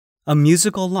A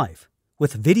Musical Life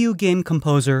with video game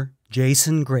composer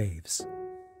Jason Graves.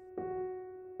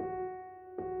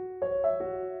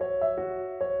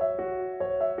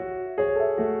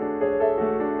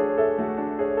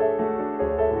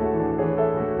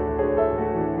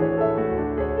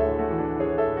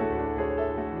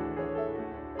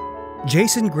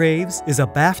 Jason Graves is a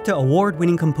BAFTA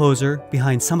award-winning composer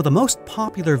behind some of the most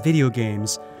popular video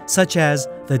games, such as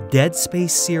the Dead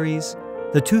Space series,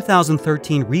 the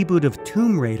 2013 reboot of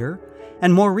Tomb Raider,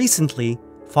 and more recently,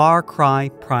 Far Cry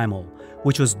Primal,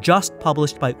 which was just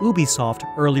published by Ubisoft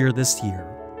earlier this year.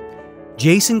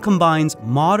 Jason combines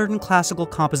modern classical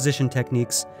composition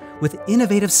techniques with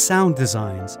innovative sound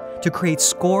designs to create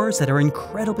scores that are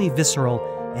incredibly visceral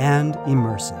and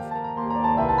immersive.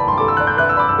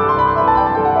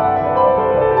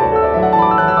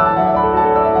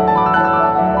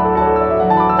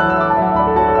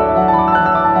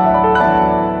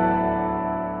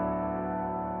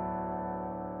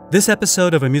 This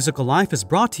episode of A Musical Life is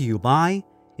brought to you by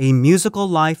A Musical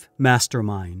Life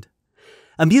Mastermind.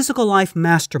 A Musical Life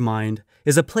Mastermind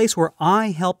is a place where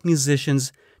I help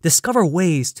musicians discover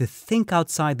ways to think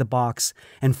outside the box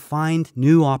and find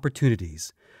new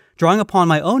opportunities, drawing upon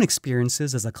my own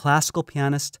experiences as a classical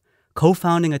pianist,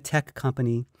 co-founding a tech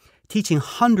company, teaching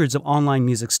hundreds of online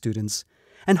music students,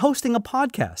 and hosting a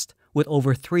podcast with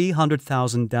over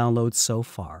 300,000 downloads so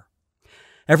far.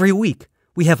 Every week,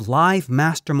 we have live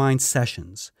mastermind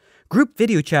sessions, group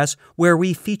video chats where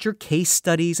we feature case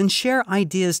studies and share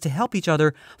ideas to help each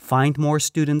other find more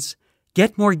students,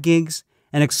 get more gigs,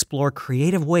 and explore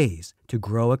creative ways to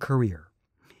grow a career.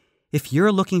 If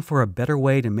you're looking for a better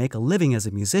way to make a living as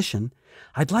a musician,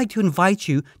 I'd like to invite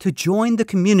you to join the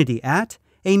community at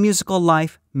A Musical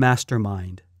Life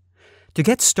Mastermind. To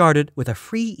get started with a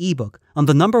free ebook on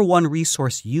the #1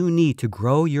 resource you need to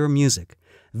grow your music,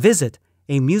 visit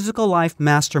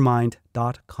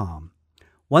amusicallifemastermind.com.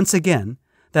 Once again,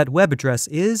 that web address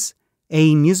is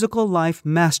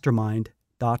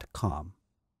amusicallifemastermind.com.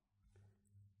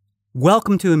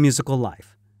 Welcome to A Musical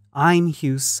Life. I'm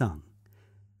Hugh Sung.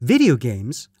 Video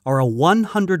games are a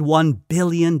 $101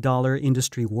 billion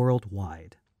industry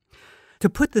worldwide. To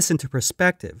put this into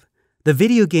perspective, the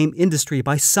video game industry,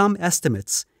 by some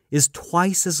estimates, is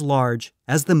twice as large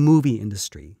as the movie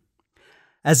industry.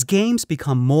 As games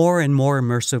become more and more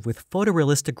immersive with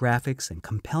photorealistic graphics and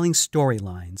compelling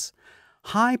storylines,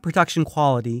 high production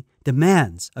quality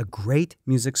demands a great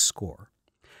music score.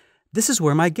 This is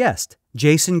where my guest,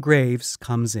 Jason Graves,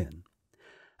 comes in.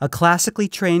 A classically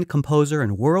trained composer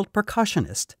and world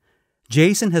percussionist,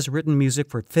 Jason has written music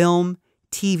for film,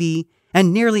 TV,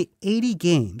 and nearly 80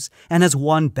 games, and has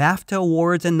won BAFTA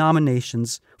awards and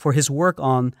nominations for his work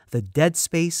on the Dead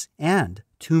Space and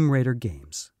Tomb Raider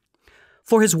games.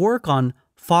 For his work on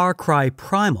Far Cry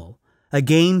Primal, a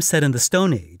game set in the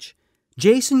Stone Age,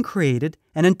 Jason created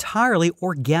an entirely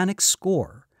organic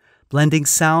score, blending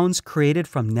sounds created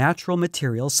from natural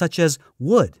materials such as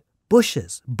wood,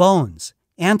 bushes, bones,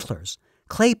 antlers,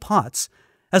 clay pots,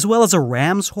 as well as a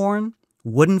ram's horn,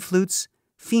 wooden flutes,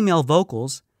 female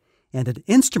vocals, and an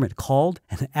instrument called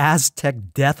an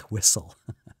Aztec death whistle.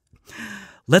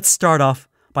 Let's start off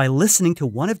by listening to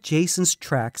one of Jason's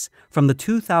tracks from the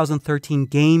 2013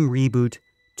 game reboot,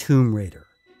 Tomb Raider.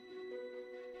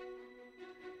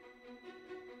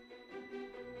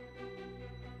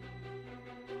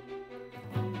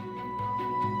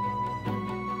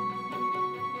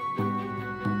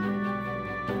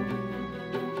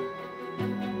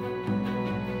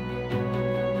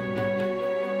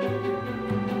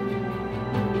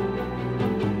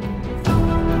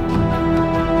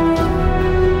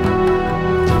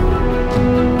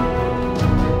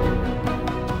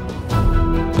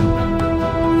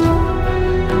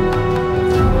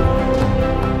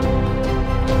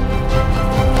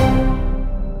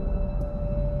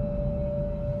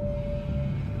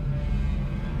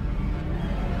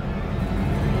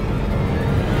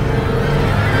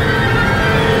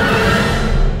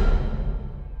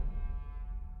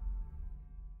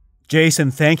 Jason,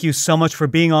 thank you so much for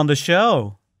being on the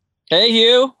show. Hey,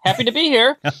 Hugh. Happy to be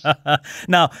here.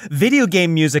 Now, video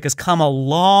game music has come a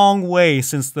long way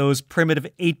since those primitive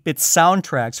 8-bit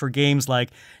soundtracks for games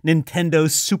like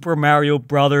Nintendo's Super Mario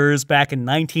Bros. Back in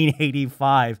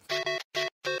 1985.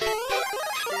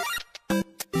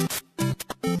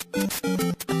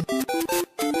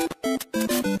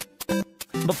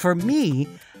 But for me,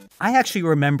 I actually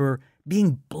remember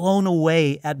being blown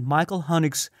away at Michael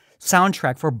Honig's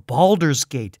soundtrack for Baldur's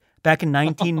Gate back in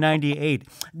 1998.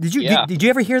 Did you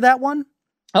ever hear that one?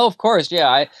 Oh, of course.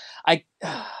 Yeah. I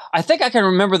I think I can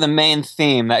remember the main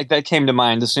theme that came to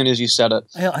mind as soon as you said it.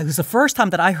 It was the first time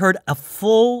that I heard a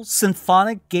full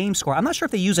symphonic game score. I'm not sure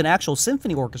if they use an actual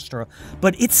symphony orchestra,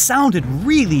 but it sounded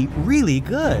really, really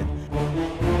good.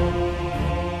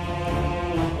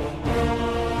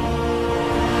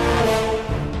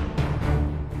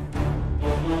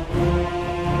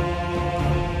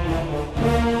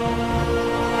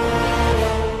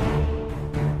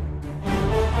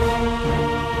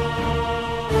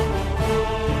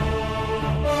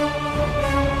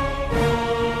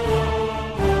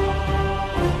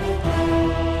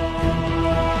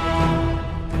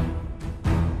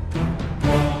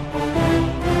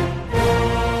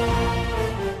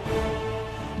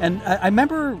 And I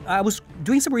remember I was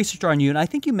doing some research on you, and I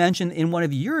think you mentioned in one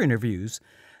of your interviews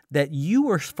that you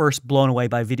were first blown away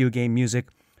by video game music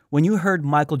when you heard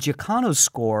Michael Giacchino's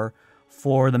score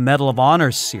for the Medal of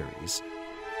Honor series.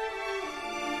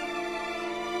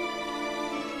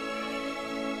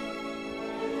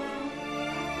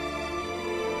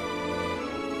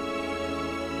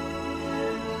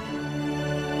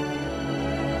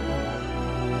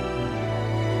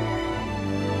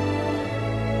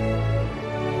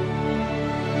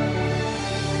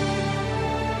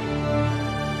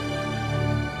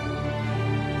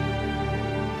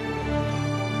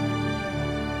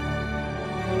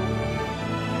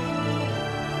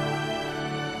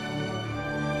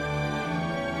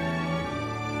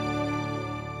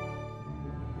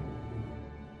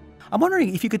 I'm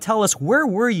wondering if you could tell us, where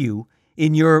were you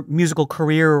in your musical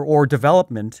career or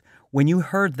development when you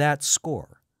heard that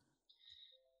score?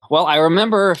 Well, I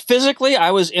remember physically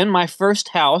I was in my first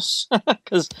house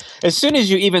because as soon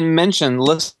as you even mentioned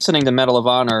listening to Medal of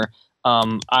Honor,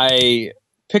 I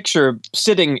picture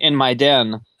sitting in my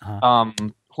den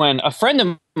when a friend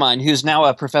of mine, who's now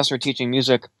a professor teaching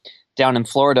music down in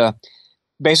Florida,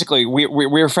 basically we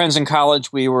were friends in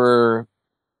college. We were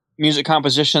music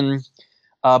composition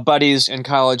buddies in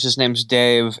college. His name's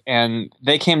Dave, and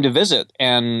they came to visit.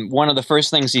 And one of the first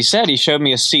things he said, he showed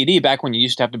me a CD back when you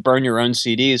used to have to burn your own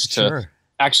CDs to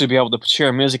actually be able to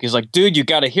share music. He's like, dude, you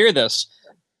got to hear this.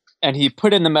 And he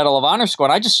put in the Medal of Honor score,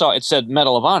 and I just saw it said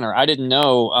Medal of Honor. I didn't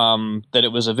know that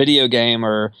it was a video game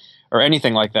or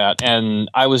anything like that. And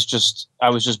I was just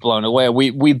blown away.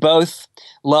 We both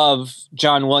love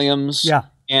John Williams. Yeah.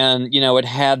 And, you know, it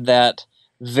had that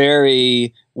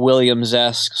very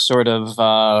Williams-esque sort of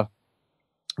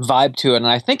vibe to it. And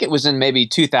I think it was in maybe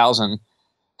 2000,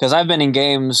 because I've been in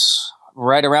games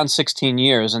right around 16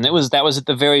 years, and that was at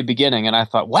the very beginning. And I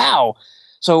thought, wow.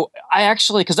 So I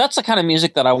actually, because that's the kind of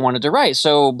music that I wanted to write.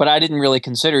 So, but I didn't really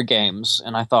consider games.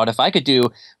 And I thought if I could do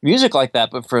music like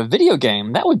that, but for a video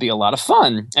game, that would be a lot of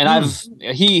fun. And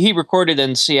he recorded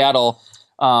in Seattle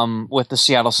with the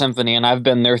Seattle Symphony, and I've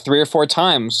been there 3 or 4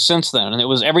 times since then. And it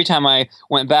was, every time I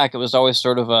went back, it was always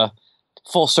sort of a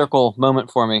full circle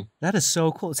moment for me. That is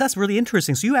so cool. So that's really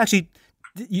interesting. So you actually,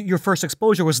 your first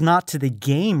exposure was not to the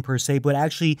game per se, but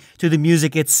actually to the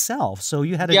music itself. So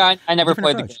you had a I never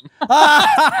played the game.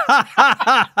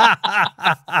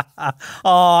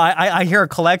 I hear a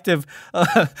collective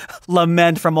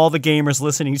lament from all the gamers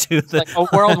listening to the like a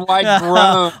worldwide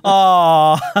groan.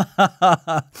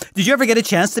 Did you ever get a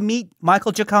chance to meet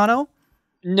Michael Giacchino?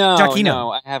 No, Giacchino. No,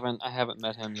 I haven't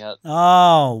met him yet.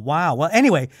 Oh, wow. Well,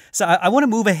 anyway, so I want to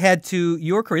move ahead to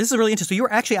your career. This is really interesting. So you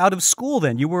were actually out of school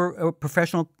then. You were a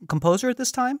professional composer at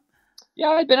this time? Yeah,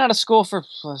 I'd been out of school for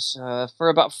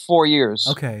about 4 years.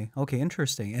 Okay,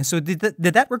 interesting. And so did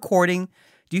that recording,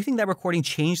 do you think that recording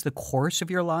changed the course of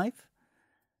your life?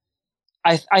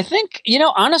 I think, you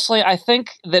know, honestly, I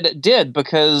think that it did,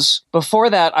 because before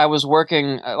that I was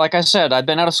working, like I said, I'd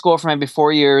been out of school for maybe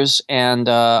 4 years, and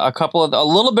a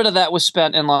little bit of that was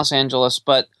spent in Los Angeles,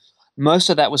 but most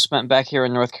of that was spent back here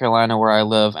in North Carolina where I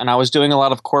live. And I was doing a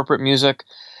lot of corporate music,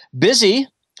 busy,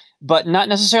 but not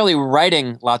necessarily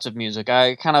writing lots of music.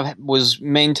 I kind of was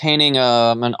maintaining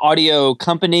an audio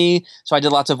company, so I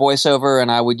did lots of voiceover,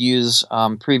 and I would use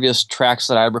previous tracks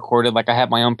that I had recorded. Like I had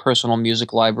my own personal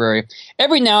music library.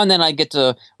 Every now and then I get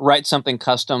to write something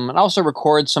custom, and also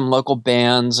record some local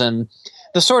bands, and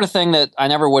the sort of thing that I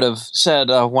never would have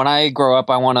said when I grow up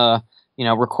I want to, you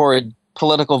know, record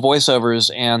political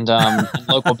voiceovers and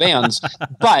local bands.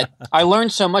 But I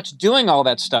learned so much doing all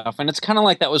that stuff, and it's kind of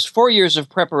like that was 4 years of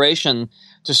preparation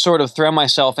to sort of throw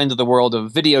myself into the world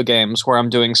of video games, where I'm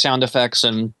doing sound effects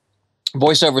and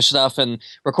voiceover stuff and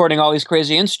recording all these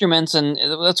crazy instruments. And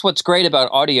that's what's great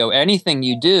about audio. Anything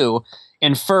you do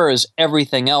infers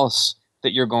everything else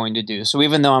that you're going to do. So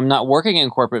even though I'm not working in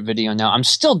corporate video now, I'm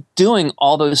still doing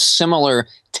all those similar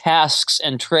tasks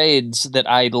and trades that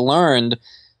I learned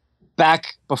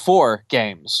back before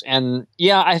games. And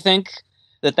yeah, I think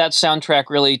that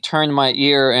soundtrack really turned my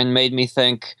ear and made me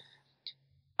think,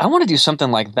 I want to do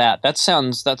something like that. That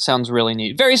sounds really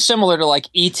neat. Very similar to like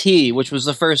E.T., which was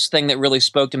the first thing that really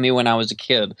spoke to me when I was a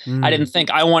kid. I didn't think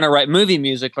I want to write movie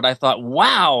music, but I thought,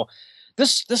 wow,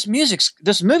 this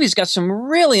movie's got some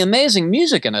really amazing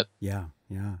music in it. Yeah.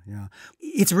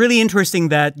 It's really interesting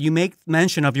that you make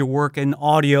mention of your work in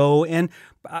audio, and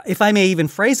if I may even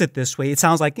phrase it this way, it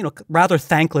sounds like, rather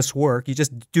thankless work. You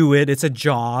just do it. It's a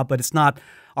job, but it's not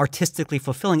artistically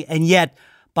fulfilling. And yet,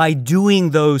 by doing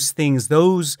those things,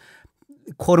 those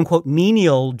quote-unquote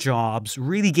menial jobs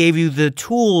really gave you the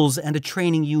tools and the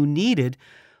training you needed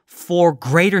for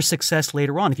greater success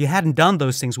later on. If you hadn't done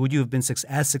those things, would you have been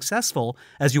as successful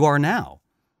as you are now?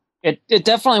 It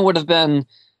definitely would have been,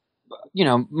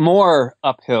 more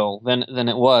uphill than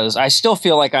it was. I still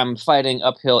feel like I'm fighting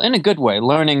uphill in a good way,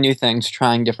 learning new things,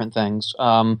 trying different things.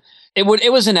 It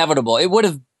was inevitable.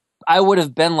 I would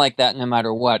have been like that no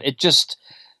matter what.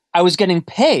 I was getting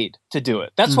paid to do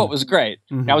it. That's what was great.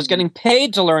 I was getting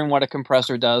paid to learn what a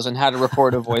compressor does and how to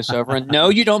record a voiceover. And no,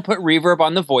 you don't put reverb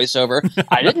on the voiceover.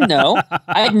 I didn't know.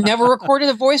 I had never recorded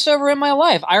a voiceover in my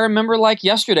life. I remember like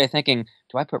yesterday thinking,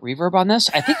 do I put reverb on this?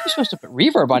 I think you're supposed to put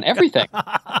reverb on everything.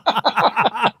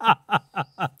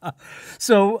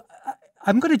 So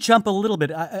I'm going to jump a little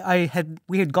bit.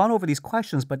 We had gone over these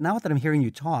questions, but now that I'm hearing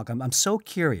you talk, I'm so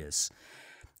curious.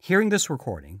 Hearing this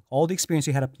recording, all the experience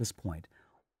you had up to this point,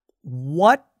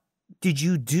 what did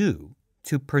you do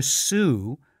to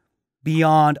pursue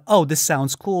beyond, oh, this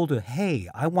sounds cool, to, hey,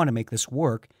 I want to make this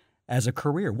work as a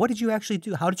career? What did you actually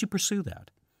do? How did you pursue that?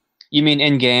 You mean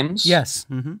in games? Yes.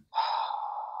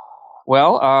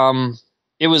 Well,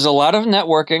 it was a lot of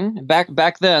networking.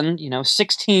 Back then,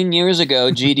 16 years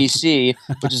ago, GDC,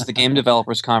 which is the Game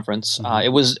Developers Conference,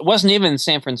 it wasn't even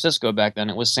San Francisco back then.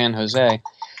 It was San Jose.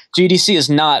 GDC is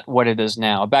not what it is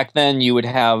now. Back then, you would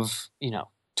have,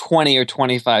 20 or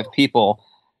 25 people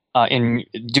in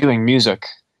doing music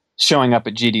showing up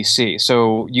at GDC.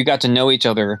 So you got to know each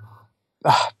other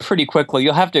pretty quickly.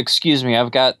 You'll have to excuse me.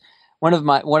 I've got one of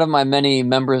my many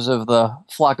members of the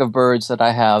flock of birds that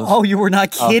I have. Oh, you were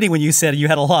not kidding when you said you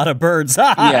had a lot of birds.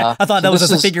 Yeah, I thought that was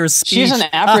a figure of speech. She's an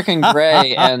African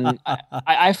gray, and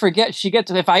I forget.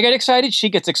 If I get excited, she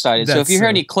gets excited. So if you hear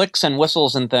any clicks and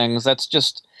whistles and things, that's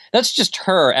just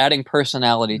her adding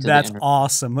personality to the interview. That's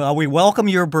awesome. We welcome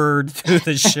your bird to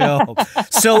the show.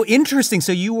 So interesting.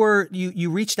 So you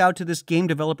reached out to this Game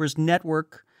Developers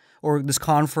Network, or this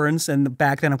conference, and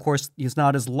back then, of course, it's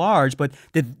not as large, but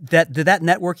did that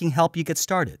networking help you get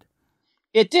started?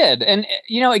 It did. And,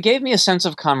 it gave me a sense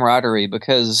of camaraderie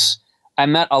because I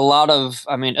met a lot of,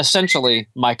 essentially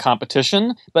my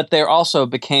competition, but they also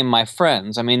became my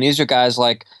friends. These are guys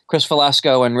like Chris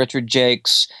Velasco and Richard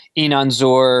Jakes, Enon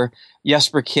Zur,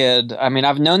 Jesper Kyd.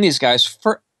 I've known these guys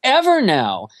forever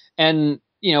now. And,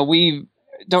 we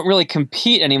don't really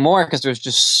compete anymore because there's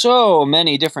just so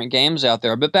many different games out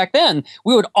there. But back then,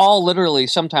 we would all literally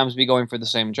sometimes be going for the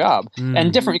same job,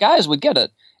 and different guys would get it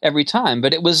every time.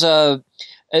 But there was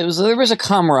a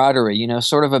camaraderie,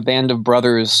 sort of a band of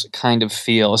brothers kind of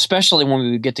feel, especially when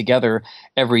we would get together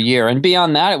every year. And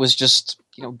beyond that, it was just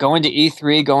going to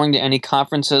E3, going to any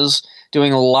conferences,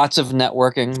 doing lots of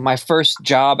networking. My first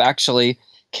job actually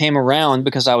came around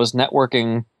because I was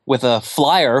networking with a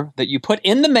flyer that you put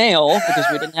in the mail because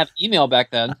we didn't have email back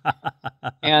then.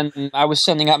 And I was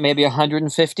sending out maybe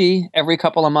 150 every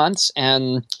couple of months.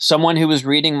 And someone who was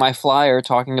reading my flyer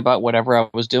talking about whatever I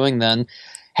was doing then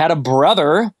had a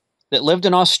brother that lived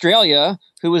in Australia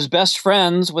who was best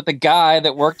friends with a guy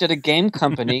that worked at a game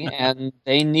company, and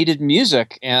they needed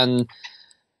music, and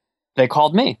they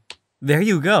called me. There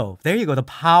you go. The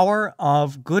power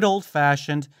of good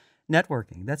old-fashioned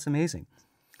networking. That's amazing.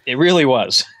 It really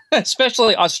was,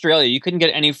 especially Australia. You couldn't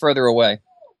get any further away.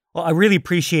 Well, I really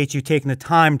appreciate you taking the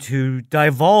time to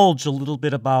divulge a little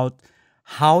bit about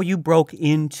how you broke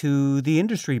into the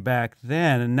industry back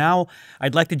then. And now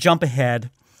I'd like to jump ahead.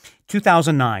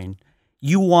 2009,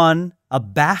 you won a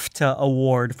BAFTA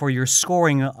award for your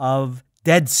scoring of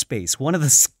Dead Space, one of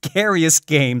the scariest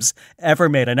games ever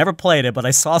made. I never played it, but I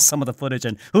saw some of the footage,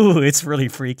 and ooh, it's really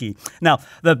freaky. Now,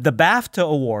 the BAFTA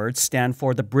awards stand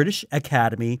for the British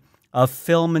Academy of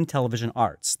Film and Television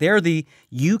Arts. They're the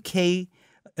UK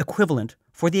equivalent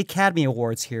for the Academy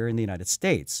Awards here in the United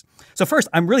States. So first,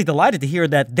 I'm really delighted to hear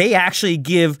that they actually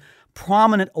give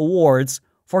prominent awards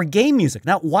for game music.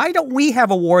 Now, why don't we have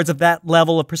awards of that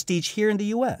level of prestige here in the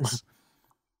U.S.?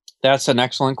 That's an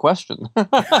excellent question.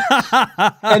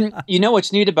 And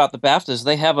what's neat about the BAFTAs?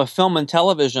 They have a film and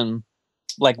television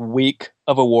week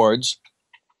of awards,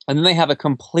 and then they have a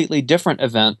completely different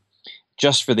event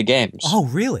just for the games. Oh,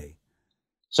 really?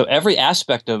 So every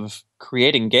aspect of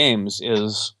creating games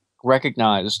is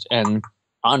recognized and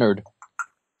honored.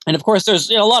 And of course,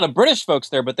 there's a lot of British folks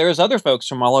there, but there's other folks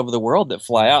from all over the world that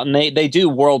fly out, and they do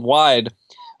worldwide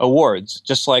awards,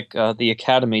 just like the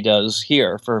Academy does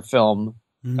here for film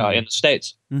in the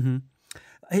States. Mm-hmm.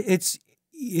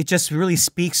 It just really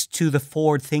speaks to the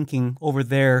forward thinking over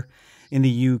there in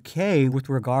the UK with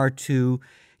regard to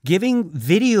giving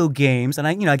video games, and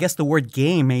I guess the word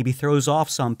game maybe throws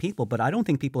off some people, but I don't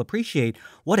think people appreciate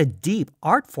what a deep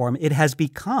art form it has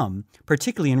become,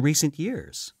 particularly in recent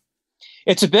years.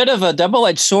 It's a bit of a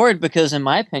double-edged sword because, in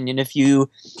my opinion, if you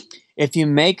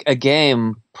make a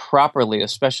game properly,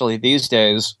 especially these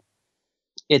days,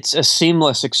 it's a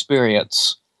seamless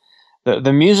experience.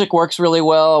 The music works really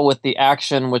well with the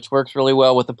action, which works really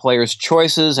well with the player's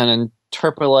choices and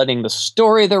interpolating the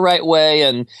story the right way.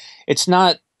 And it's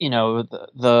not,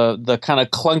 the kind of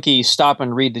clunky stop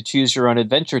and read the choose your own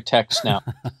adventure text now.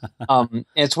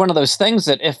 It's one of those things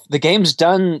that if the game's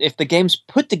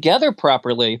put together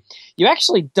properly, you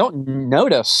actually don't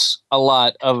notice a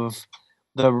lot of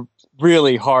the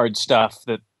really hard stuff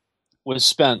that was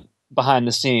spent behind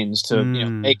the scenes to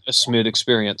make a smooth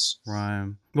experience.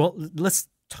 Right. Well, let's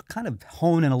kind of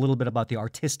hone in a little bit about the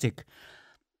artistic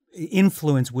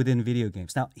influence within video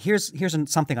games. Now, here's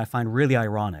something I find really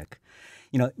ironic.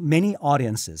 Many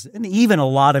audiences, and even a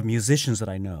lot of musicians that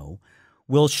I know,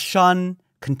 will shun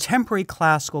contemporary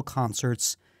classical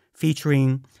concerts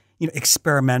featuring,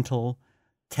 experimental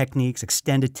techniques,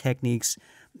 extended techniques.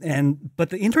 But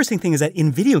the interesting thing is that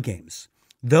in video games,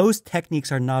 those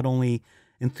techniques are not only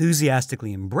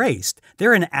enthusiastically embraced,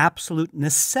 they're an absolute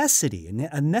necessity,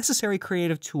 a necessary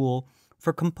creative tool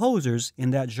for composers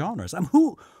in that genres.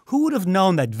 Who would have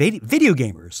known that video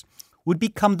gamers would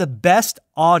become the best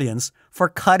audience for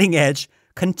cutting-edge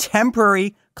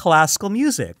contemporary classical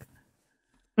music?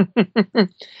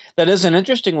 That is an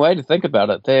interesting way to think about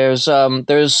it. There's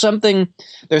something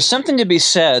to be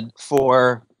said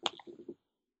for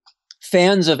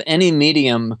fans of any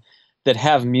medium that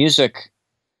have music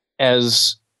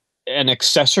as an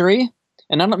accessory.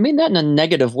 And I don't mean that in a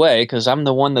negative way, because I'm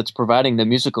the one that's providing the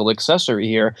musical accessory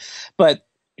here. But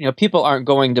people aren't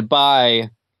going to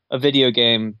buy a video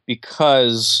game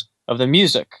because of the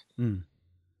music.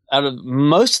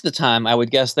 Most of the time, I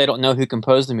would guess they don't know who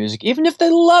composed the music, even if they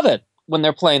love it when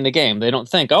they're playing the game. They don't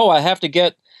think, oh, I have to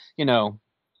get,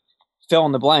 fill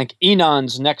in the blank,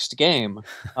 Enon's next game,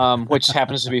 which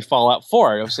happens to be Fallout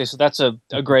 4. So that's a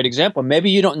great example. Maybe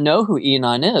you don't know who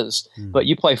Enon is, but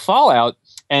you play Fallout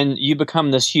and you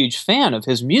become this huge fan of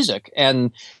his music.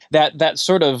 And that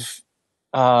sort of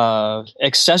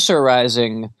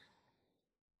accessorizing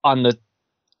on the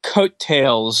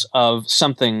coattails of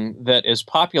something that is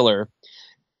popular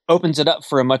opens it up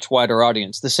for a much wider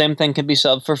audience. The same thing can be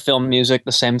said for film music.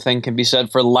 The same thing can be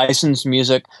said for licensed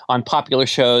music on popular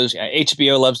shows.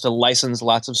 HBO loves to license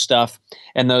lots of stuff,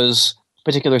 and those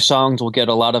particular songs will get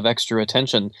a lot of extra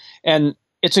attention. And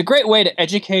it's a great way to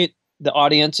educate the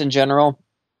audience in general.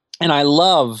 And I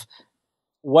love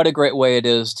what a great way it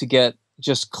is to get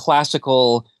just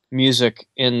classical music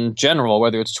in general,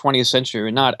 whether it's 20th century or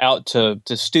not, out to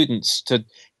students, to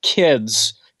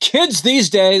kids these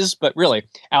days, but really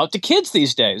out to kids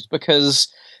these days,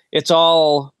 because it's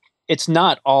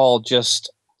not all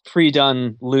just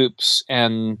pre-done loops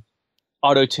and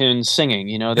auto-tune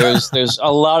singing. There's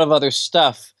a lot of other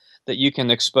stuff that you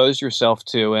can expose yourself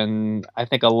to, and I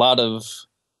think a lot of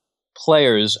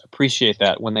players appreciate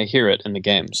that when they hear it in the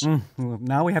games.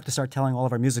 Now we have to start telling all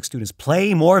of our music students,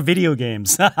 play more video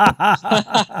games.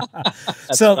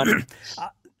 So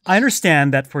I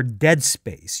understand that for Dead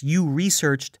Space, you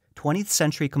researched 20th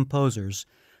century composers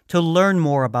to learn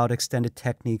more about extended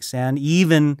techniques and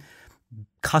even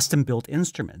custom-built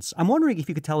instruments. I'm wondering if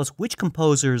you could tell us which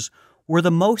composers were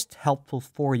the most helpful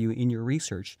for you in your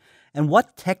research and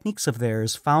what techniques of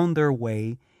theirs found their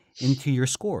way into your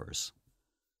scores.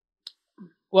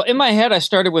 Well, in my head, I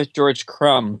started with George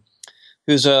Crumb,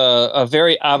 who's a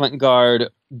very avant-garde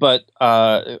but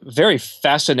very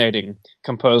fascinating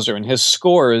composer. And his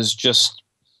scores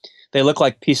they look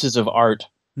like pieces of art.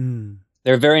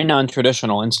 They're very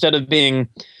non-traditional. Instead of being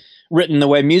written the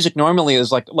way music normally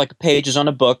is, like pages on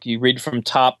a book, you read from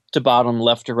top to bottom,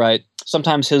 left to right.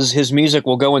 Sometimes his music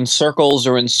will go in circles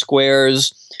or in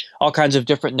squares, all kinds of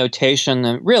different notation.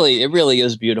 And it really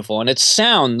is beautiful. And it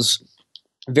sounds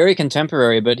very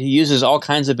contemporary, but he uses all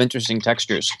kinds of interesting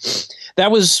textures.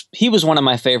 He was one of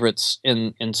my favorites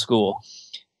in school.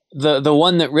 The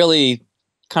one that really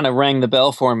kind of rang the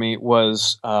bell for me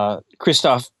was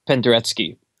Krzysztof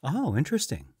Penderecki. Oh,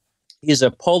 interesting. He's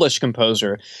a Polish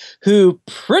composer who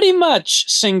pretty much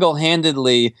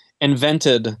single-handedly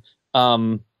invented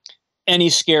any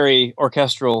scary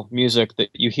orchestral music that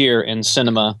you hear in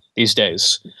cinema these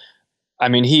days. I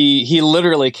mean, he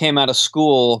literally came out of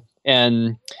school, and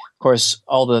of course,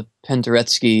 all the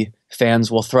Penderecki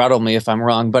fans will throttle me if I'm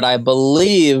wrong, but I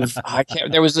believe I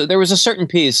can't. There was a certain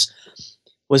piece.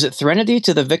 Was it Threnody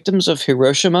to the Victims of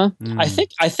Hiroshima? I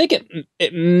think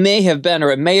it may have been,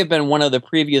 or it may have been one of the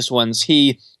previous ones.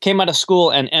 He came out of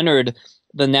school and entered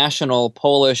the national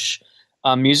Polish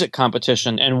music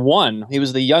competition and won. He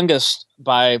was the youngest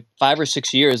by 5 or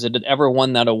 6 years that had ever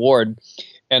won that award.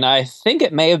 And I think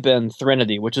it may have been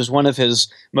Threnody, which is one of his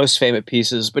most famous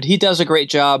pieces. But he does a great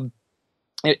job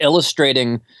at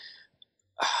illustrating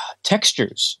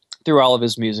textures through all of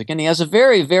his music. And he has a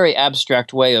very, very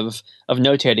abstract way of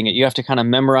notating it. You have to kind of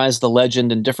memorize the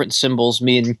legend, and different symbols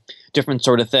mean different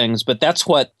sort of things. But that's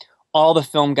what all the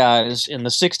film guys in the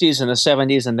 60s and the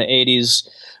 70s and the 80s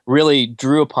really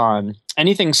drew upon.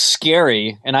 Anything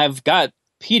scary, and I've got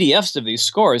PDFs of these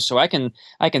scores, so I can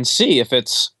see if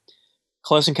it's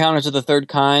Close Encounters of the Third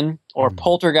Kind or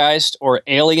Poltergeist or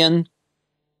Alien.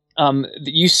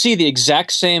 You see the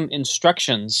exact same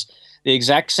instructions, the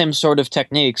exact same sort of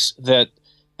techniques that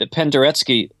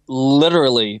Penderecki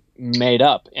literally made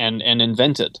up and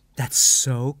invented. That's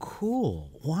so cool.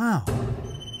 Wow.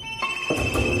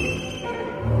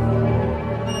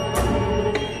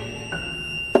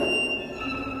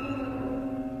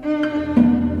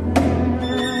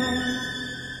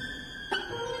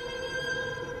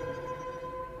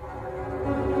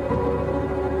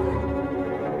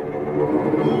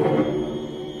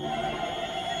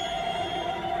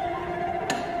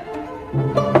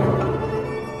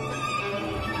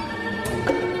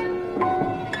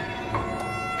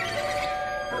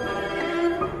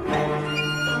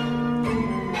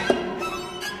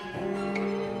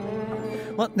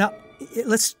 Well, now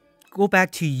let's go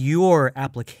back to your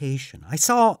application. I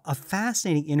saw a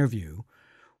fascinating interview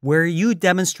where you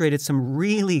demonstrated some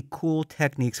really cool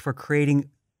techniques for creating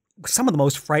some of the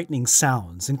most frightening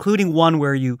sounds, including one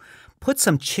where you put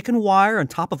some chicken wire on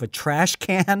top of a trash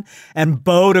can and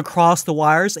bowed across the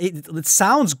wires. It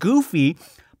sounds goofy,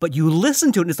 but you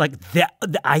listen to it and it's like,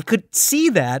 I could see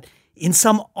that in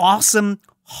some awesome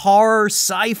horror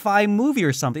sci-fi movie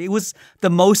or something. It was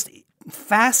the most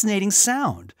fascinating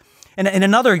sound. And in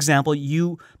another example,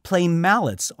 you play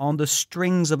mallets on the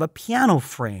strings of a piano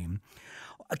frame.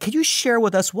 Could you share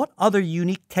with us what other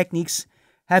unique techniques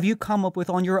have you come up with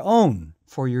on your own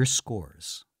for your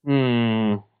scores?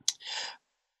 Well,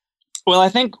 I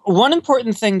think one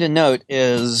important thing to note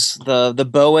is the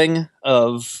bowing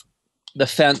of the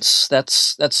fence.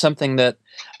 That's something that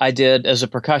I did as a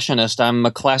percussionist. I'm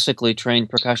a classically trained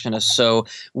percussionist, so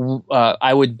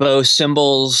I would bow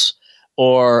cymbals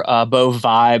or bow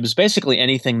vibes, basically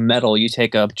anything metal. You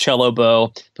take a cello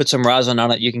bow, put some rosin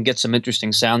on it, you can get some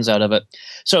interesting sounds out of it.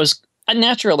 So it's a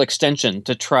natural extension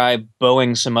to try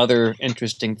bowing some other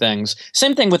interesting things.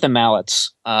 Same thing with the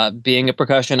mallets. Being a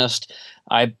percussionist,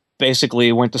 I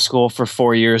basically went to school for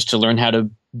 4 years to learn how to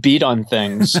beat on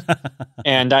things.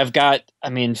 And I've got,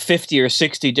 50 or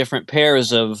 60 different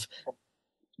pairs of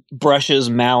brushes,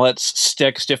 mallets,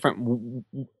 sticks, different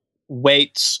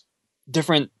weights,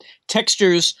 different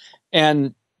textures.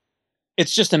 And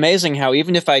it's just amazing how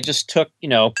even if I just took,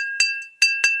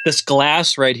 this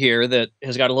glass right here that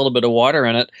has got a little bit of water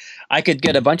in it, I could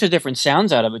get a bunch of different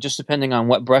sounds out of it just depending on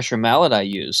what brush or mallet I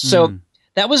used. So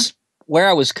that was where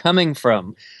I was coming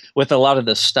from with a lot of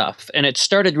this stuff. And it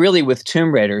started really with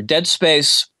Tomb Raider. Dead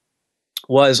Space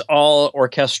was all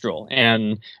orchestral,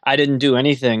 and I didn't do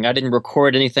anything. I didn't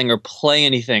record anything or play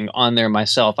anything on there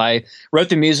myself. I wrote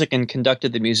the music and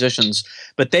conducted the musicians,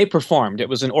 but they performed. It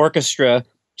was an orchestra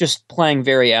just playing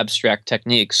very abstract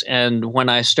techniques. And when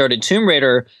I started Tomb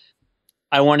Raider,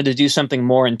 I wanted to do something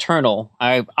more internal.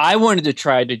 I wanted to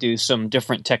try to do some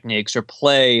different techniques or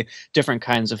play different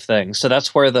kinds of things. So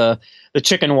that's where the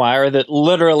chicken wire, that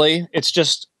literally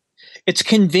it's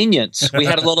convenience. We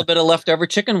had a little bit of leftover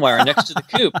chicken wire next to the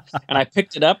coop, and I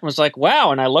picked it up and was like,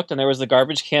 wow. And I looked and there was the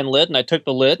garbage can lid, and I took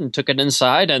the lid and took it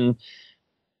inside, and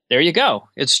there you go.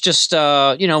 It's just,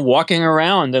 walking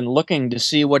around and looking to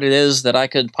see what it is that I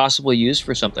could possibly use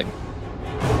for something.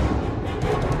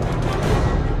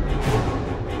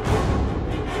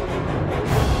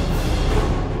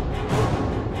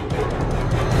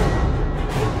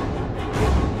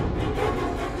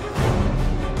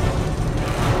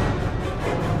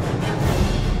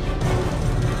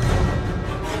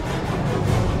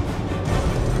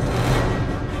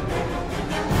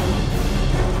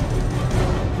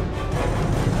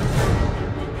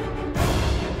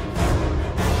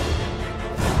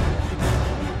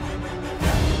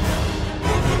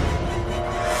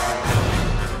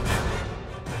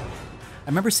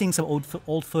 remember seeing some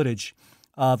old footage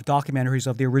of documentaries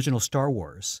of the original Star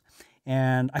Wars.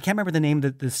 And I can't remember the name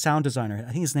of the sound designer.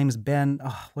 I think his name is Ben.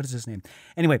 Oh, what is his name?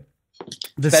 Anyway.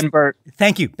 Ben Burtt.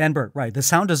 Thank you, Ben Burtt, right. The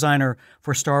sound designer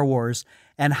for Star Wars,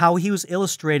 and how he was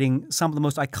illustrating some of the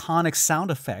most iconic sound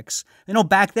effects.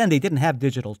 Back then they didn't have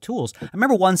digital tools. I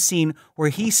remember one scene where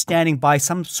he's standing by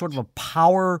some sort of a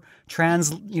power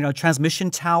transmission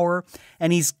tower,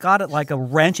 and he's got it like a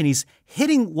wrench, and he's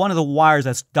hitting one of the wires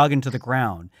that's dug into the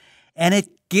ground. And it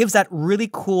gives that really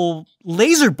cool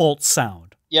laser bolt sound.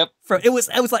 Yep. It was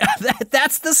like,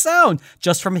 that's the sound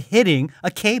just from hitting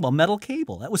a metal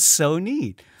cable. That was so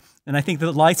neat. And I think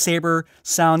the lightsaber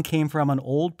sound came from an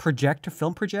old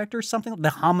film projector, something, the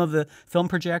hum of the film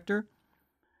projector.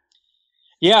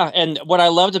 Yeah, and what I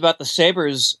loved about the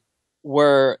sabers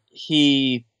were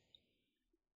he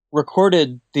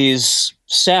recorded these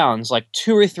sounds, like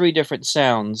 2 or 3 different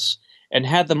sounds, and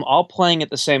had them all playing at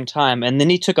the same time. And then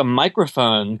he took a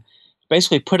microphone,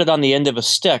 basically put it on the end of a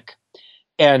stick,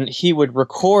 and he would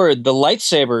record the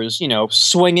lightsabers,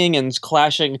 swinging and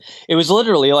clashing. It was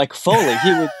literally like Foley.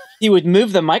 He would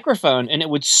move the microphone, and it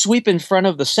would sweep in front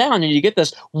of the sound, and you get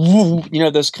this, woo,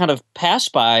 this kind of pass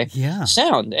by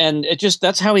sound. And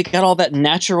that's how he got all that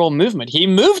natural movement. He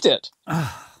moved it.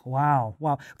 Oh,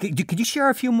 wow. Could you share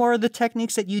a few more of the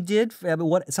techniques that you did?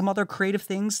 Some other creative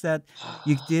things that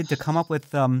you did to come up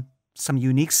with some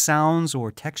unique sounds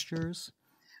or textures?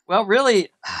 Well, really,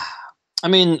 I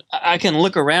mean, I can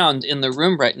look around in the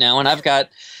room right now, and I've got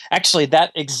actually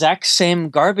that exact same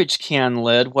garbage can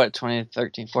lid,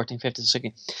 2013, 14, 15,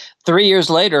 16, 3 years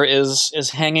later is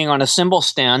hanging on a cymbal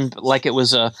stand like it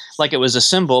was a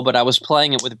cymbal, but I was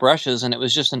playing it with brushes, and it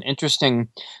was just an interesting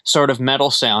sort of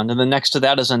metal sound. And then next to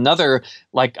that is another,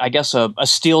 like, I guess a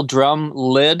steel drum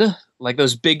lid, like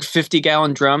those big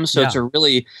 50-gallon drums. So it's a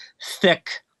really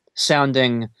thick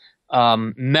sounding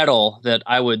metal that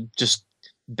I would just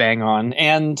bang on.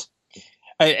 And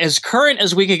as current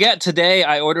as we could get today,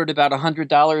 I ordered about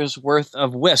 $100 worth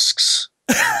of whisks.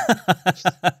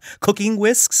 Cooking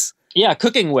whisks? Yeah,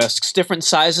 cooking whisks, different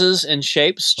sizes and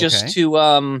shapes, just to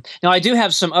now I do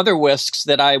have some other whisks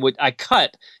that I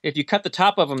cut. If you cut the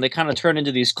top of them, they kind of turn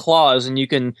into these claws, and you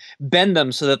can bend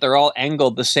them so that they're all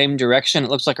angled the same direction. It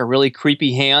looks like a really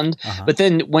creepy hand. But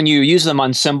then when you use them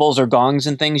on cymbals or gongs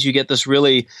and things, you get this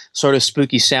really sort of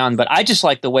spooky sound. But I just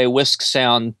like the way whisks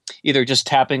sound, either just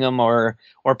tapping them or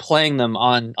playing them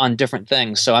on different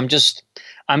things. So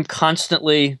I'm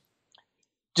constantly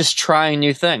just trying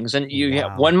new things. And you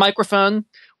have one microphone,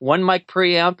 one mic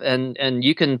preamp, and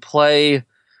you can play,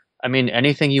 I mean,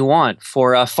 anything you want.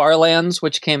 For Farlands,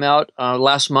 which came out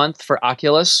last month for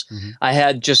Oculus, I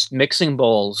had just mixing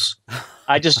bowls.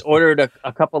 I just ordered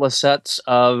a couple of sets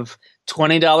of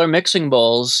 $20 mixing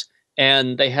bowls,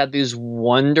 and they had these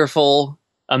wonderful,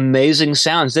 amazing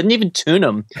sounds. Didn't even tune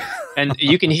them. And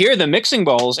you can hear the mixing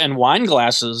bowls and wine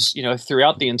glasses,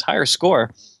 throughout the entire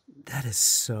score. That is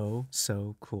so,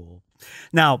 so cool.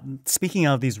 Now, speaking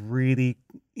of these really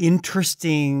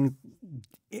interesting,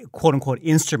 quote unquote,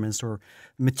 instruments or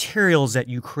materials that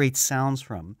you create sounds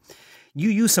from, you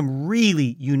use some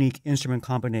really unique instrument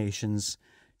combinations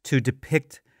to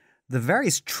depict the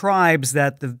various tribes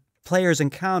that the players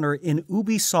encounter in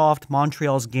Ubisoft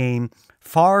Montreal's game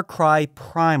Far Cry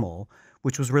Primal,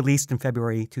 which was released in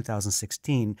February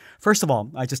 2016. First of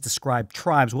all, I just described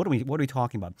tribes. What are we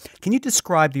talking about? Can you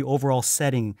describe the overall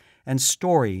setting and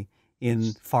story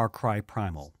in Far Cry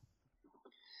Primal?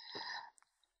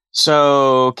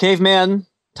 So, caveman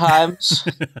times.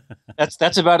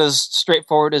 That's about as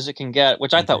straightforward as it can get,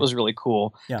 which I thought was really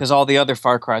cool, because all the other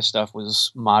Far Cry stuff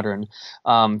was modern.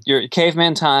 You're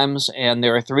caveman times, and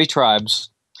there are 3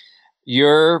 tribes.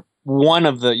 You're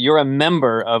a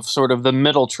member of sort of the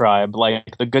middle tribe,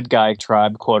 like the good guy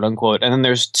tribe, quote unquote. And then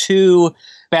there's 2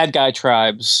 bad guy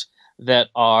tribes that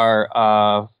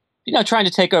are, trying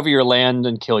to take over your land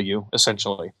and kill you,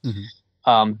 essentially.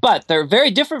 But they're very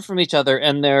different from each other,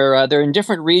 and they're in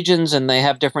different regions, and they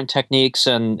have different techniques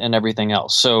and everything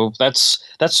else. So that's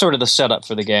sort of the setup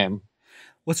for the game.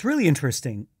 What's really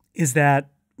interesting is that,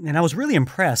 and I was really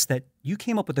impressed that you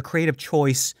came up with the creative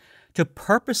choice to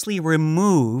purposely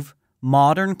remove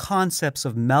modern concepts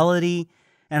of melody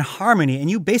and harmony, and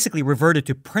you basically reverted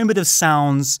to primitive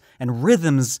sounds and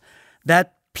rhythms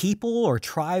that people or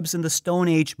tribes in the Stone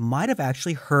Age might have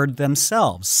actually heard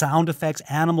themselves. Sound effects,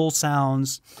 animal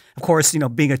sounds. Of course,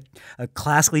 being a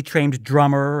classically trained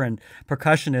drummer and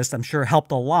percussionist, I'm sure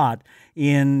helped a lot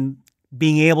in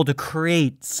being able to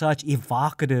create such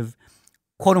evocative,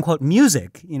 quote-unquote,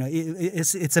 music.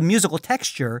 It's a musical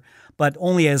texture, but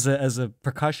only as a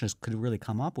percussionist could really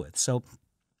come up with. So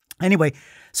Anyway,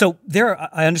 so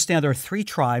I understand there are three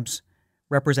tribes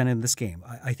represented in this game.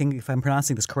 I think if I'm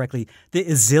pronouncing this correctly, the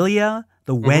Isilia,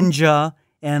 the Wenja,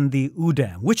 and the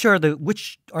Udam. Which are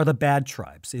the bad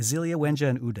tribes? Isilia, Wenja,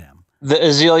 and Udam. The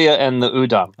Isilia and the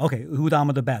Udam. Okay, Udam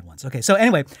are the bad ones. Okay, so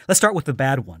anyway, let's start with the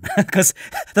bad one, because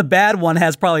the bad one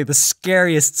has probably the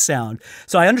scariest sound.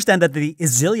 So I understand that the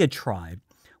Isilia tribe,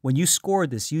 when you scored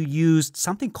this, you used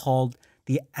something called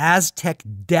the Aztec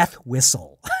death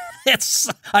whistle.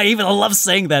 I even love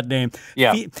saying that name.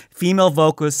 Yeah. Female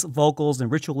vocals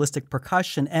and ritualistic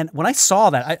percussion. And when I saw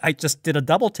that, I just did a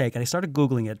double take and I started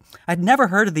Googling it. I'd never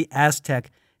heard of the Aztec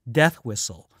death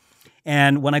whistle.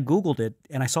 And when I Googled it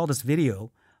and I saw this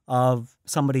video of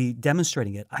somebody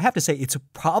demonstrating it, I have to say it's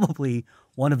probably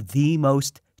one of the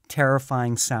most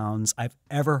terrifying sounds I've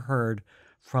ever heard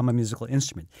from a musical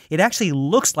instrument. It actually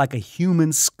looks like a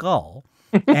human skull.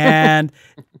 And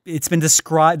it's been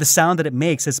described, the sound that it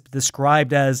makes is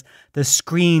described as the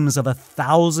screams of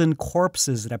 1,000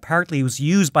 corpses that apparently was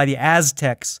used by the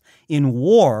Aztecs in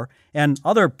war and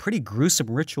other pretty gruesome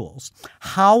rituals.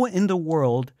 How in the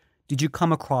world did you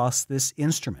come across this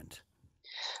instrument?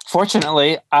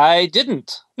 Fortunately, I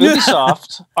didn't.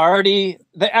 Ubisoft already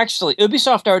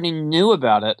knew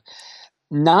about it,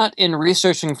 not in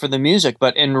researching for the music,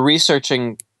 but in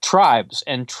researching tribes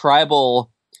and tribal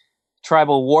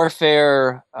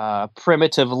warfare,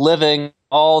 primitive living,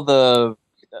 all the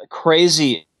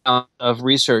crazy amount of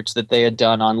research that they had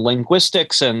done on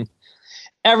linguistics and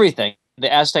everything.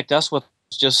 The Aztec death whistle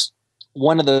was just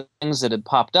one of the things that had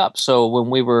popped up. So when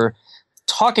we were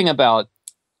talking about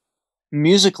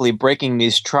musically breaking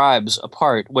these tribes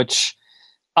apart, which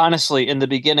honestly, in the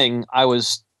beginning, I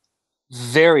was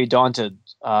very daunted.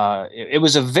 It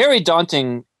was a very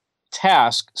daunting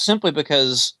task simply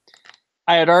because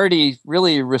I had already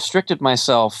really restricted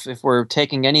myself. If we're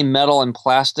taking any metal and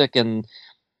plastic and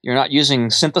you're not using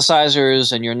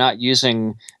synthesizers and you're not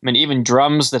using, even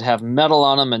drums that have metal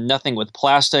on them and nothing with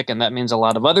plastic, and that means a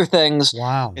lot of other things.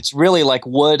 Wow. It's really like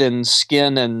wood and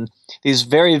skin and these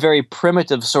very, very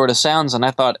primitive sort of sounds. And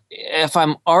I thought, if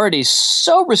I'm already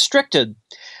so restricted,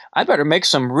 I better make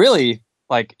some really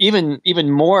even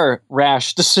more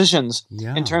rash decisions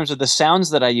in terms of the sounds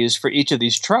that I use for each of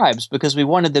these tribes, because we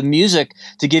wanted the music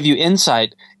to give you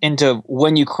insight into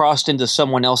when you crossed into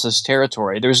someone else's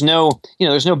territory. There's no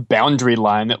boundary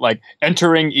line that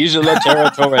entering Isilia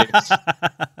territory.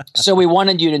 So we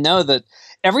wanted you to know that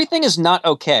everything is not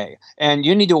okay and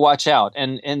you need to watch out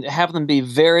and have them be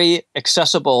very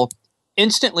accessible,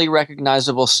 instantly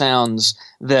recognizable sounds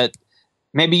that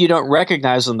maybe you don't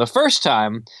recognize them the first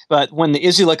time, but when the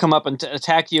Isilia come up and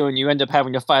attack you and you end up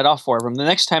having to fight off for them, the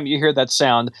next time you hear that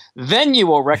sound, then you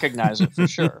will recognize it for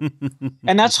sure.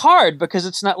 And that's hard because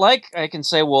it's not like I can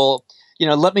say, well,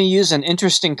 let me use an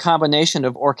interesting combination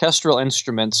of orchestral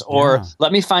instruments or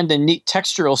let me find a neat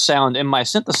textural sound in my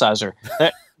synthesizer.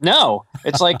 No,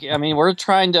 it's we're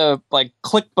trying to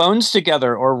click bones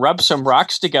together or rub some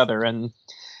rocks together. And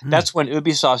that's when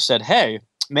Ubisoft said, hey,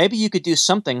 maybe you could do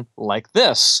something like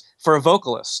this for a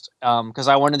vocalist, because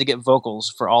I wanted to get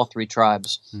vocals for all three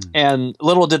tribes. And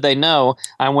little did they know,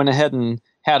 I went ahead and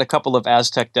had a couple of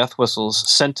Aztec death whistles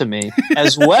sent to me,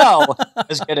 as well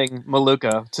as getting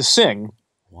Maluka to sing.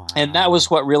 Wow. And that was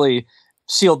what really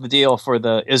sealed the deal for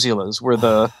the Isilias, were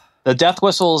the death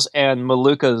whistles and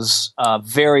Maluka's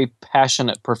very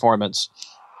passionate performance.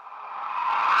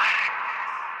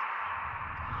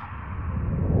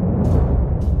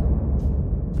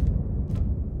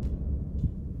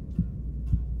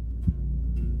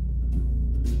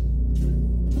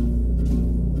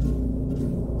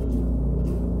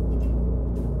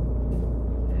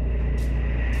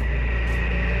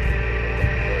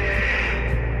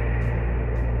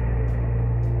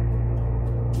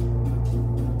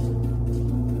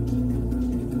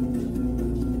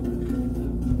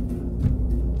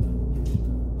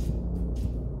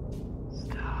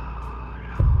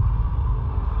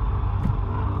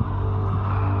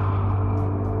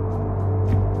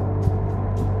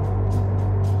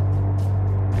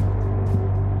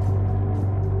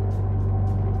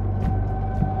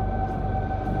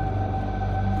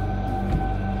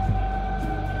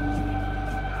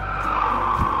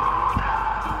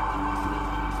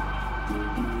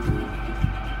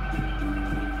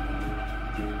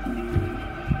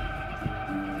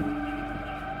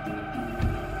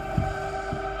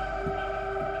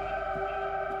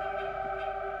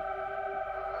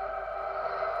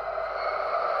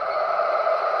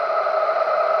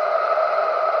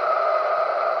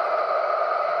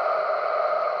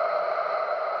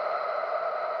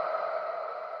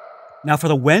 Now, for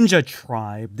the Wenja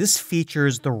tribe, this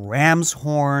features the ram's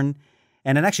horn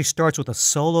and it actually starts with a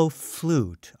solo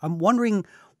flute. I'm wondering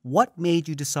what made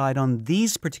you decide on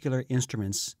these particular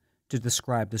instruments to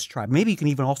describe this tribe. Maybe you can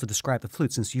even also describe the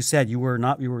flute, since you said you were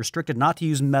restricted not to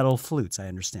use metal flutes, I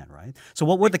understand, right? So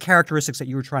what were the characteristics that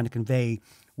you were trying to convey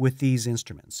with these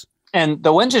instruments? And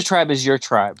the Wenja tribe is your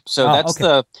tribe. So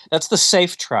that's the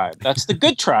safe tribe. That's the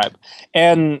good tribe.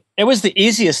 And it was the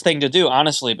easiest thing to do,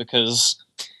 honestly, because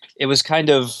it was kind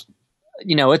of,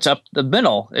 it's up the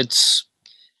middle. It's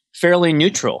fairly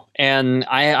neutral. And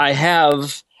I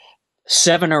have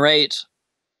 7 or 8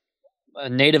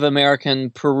 Native American,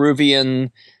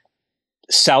 Peruvian,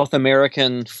 South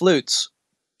American flutes.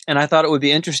 And I thought it would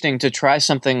be interesting to try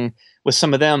something with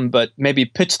some of them, but maybe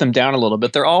pitch them down a little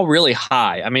bit. They're all really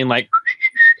high. I mean, like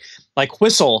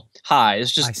whistle high.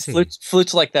 It's just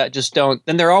flutes like that just don't.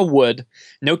 Then they're all wood,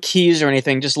 no keys or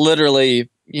anything, just literally,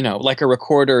 like a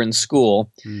recorder in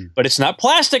school. But it's not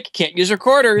plastic. You can't use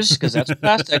recorders because that's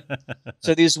plastic.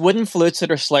 So these wooden flutes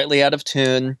that are slightly out of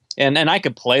tune, and I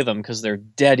could play them because they're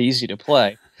dead easy to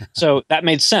play. So that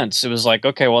made sense. It was like,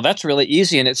 okay, well, that's really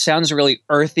easy, and it sounds really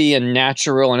earthy and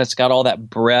natural, and it's got all that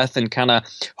breath and kind of,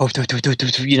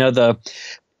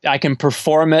 I can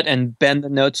perform it and bend the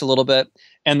notes a little bit.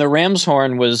 And the ram's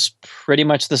horn was pretty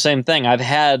much the same thing. I've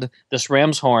had this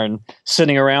ram's horn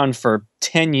sitting around for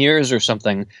 10 years or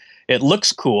something. It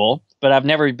looks cool, but I've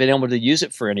never been able to use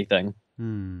it for anything.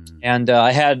 And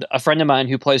I had a friend of mine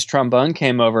who plays trombone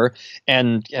came over,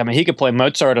 and I mean, he could play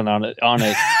Mozart on it.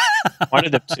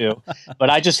 Wanted him to, but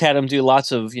I just had him do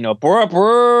lots of brr,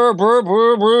 brr, brr,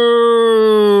 brr,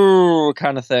 brr,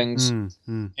 kind of things,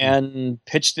 and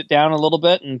pitched it down a little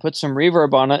bit and put some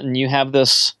reverb on it, and you have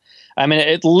this. I mean,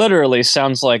 it literally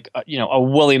sounds like a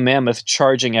woolly mammoth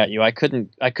charging at you. I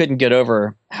couldn't get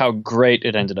over how great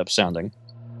it ended up sounding.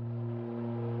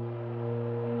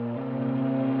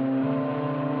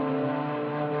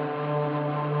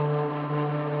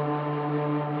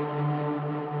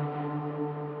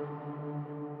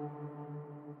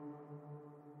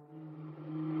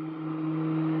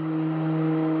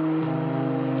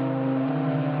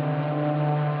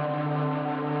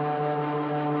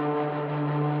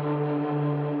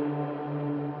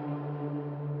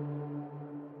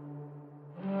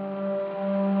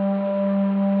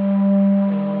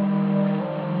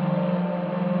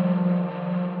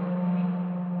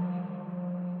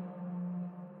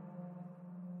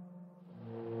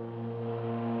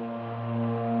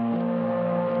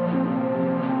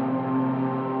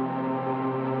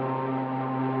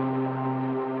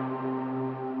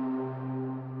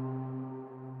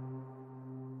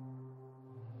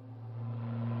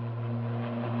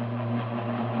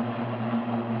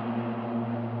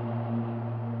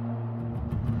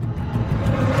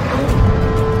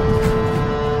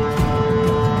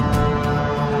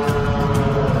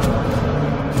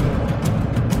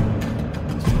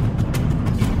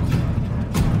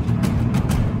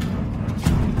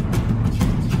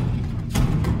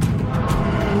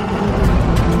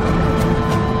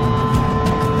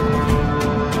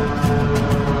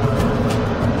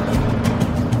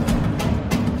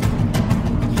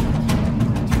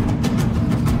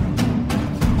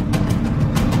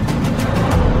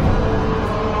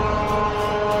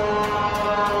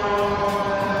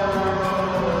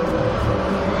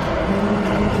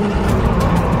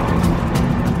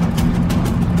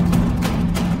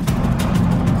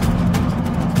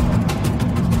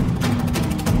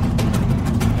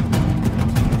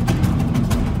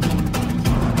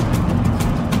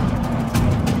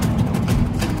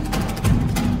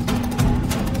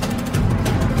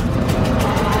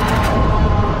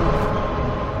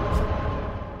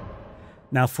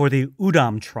 Now, for the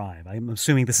Udam tribe, I'm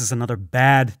assuming this is another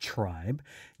bad tribe,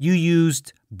 you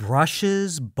used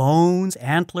brushes, bones,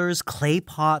 antlers, clay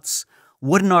pots,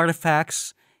 wooden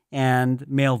artifacts, and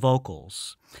male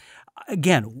vocals.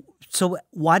 Again, so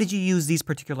why did you use these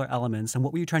particular elements, and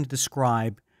what were you trying to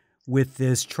describe with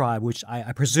this tribe, which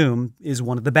I presume is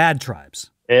one of the bad tribes?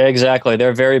 Exactly.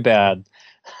 They're very bad.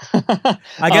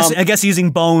 I guess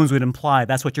using bones would imply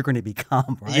that's what you're going to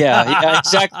become, right? Yeah,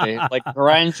 exactly. Like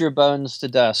grind your bones to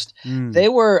dust. They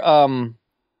were all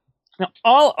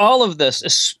of this,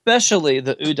 especially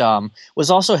the Udam, was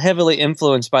also heavily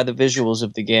influenced by the visuals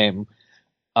of the game.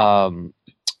 The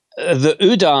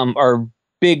Udam are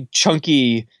big,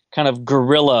 chunky, kind of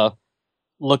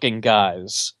gorilla-looking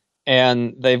guys,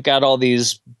 and they've got all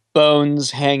these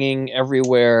bones hanging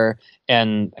everywhere,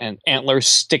 and antlers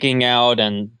sticking out,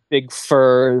 and big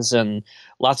furs, and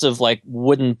lots of like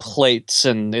wooden plates,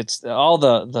 and it's all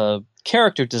the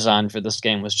character design for this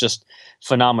game was just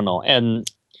phenomenal.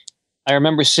 And I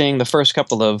remember seeing the first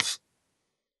couple of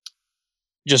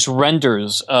just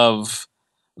renders of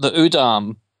the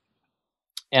Udom,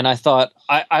 and I thought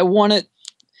I want it.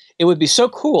 It would be so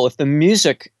cool if the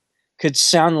music could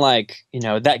sound like, you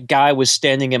know, that guy was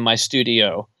standing in my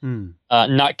studio,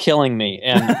 not killing me,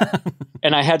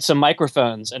 and I had some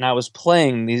microphones and I was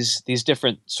playing these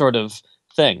different sort of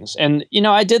things. And you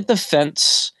know, I did the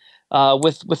fence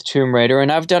with Tomb Raider,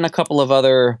 and I've done a couple of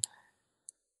other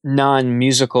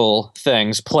non-musical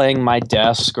things, playing my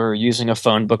desk or using a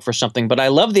phone book for something. But I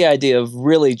love the idea of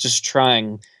really just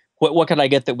trying what could I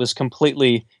get that was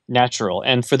completely natural.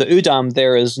 And for the Udom,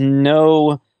 there is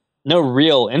no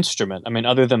real instrument. I mean,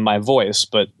 other than my voice,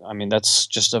 but I mean that's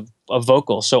just a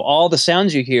vocal. So all the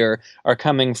sounds you hear are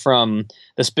coming from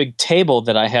this big table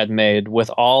that I had made with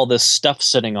all this stuff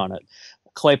sitting on it.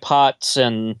 Clay pots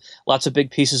and lots of big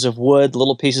pieces of wood,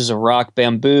 little pieces of rock,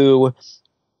 bamboo,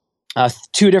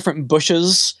 2 different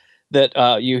bushes that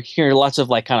you hear lots of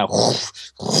like kind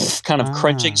of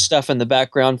crunching stuff in the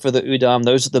background for the Udom.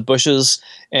 Those are the bushes,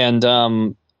 and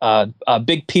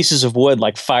big pieces of wood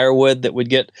like firewood that would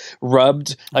get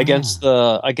rubbed against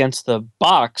the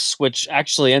box, which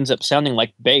actually ends up sounding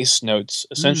like bass notes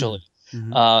essentially.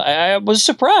 I was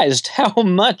surprised how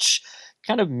much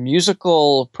kind of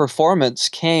musical performance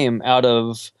came out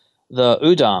of the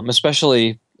Udom,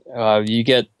 especially you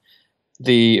get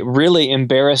the really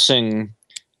embarrassing,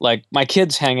 like my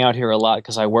kids hang out here a lot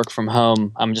because I work from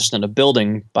home. I'm just in a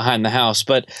building behind the house,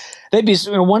 but they'd be,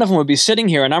 one of them would be sitting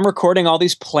here and I'm recording all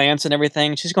these plants and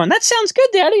everything. She's going, "That sounds good,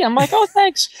 Daddy." I'm like, "Oh,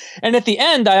 thanks." And at the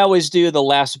end, I always do the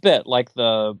last bit, like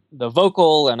the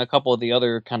vocal and a couple of the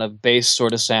other kind of bass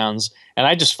sort of sounds. And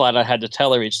I just flat out had to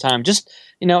tell her each time, just,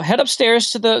 you know, head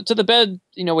upstairs to the bed.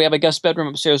 You know, we have a guest bedroom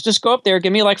upstairs. Just go up there.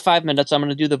 Give me like 5 minutes. I'm going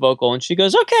to do the vocal. And she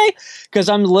goes, "Okay." Because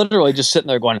I'm literally just sitting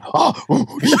there going, "Oh."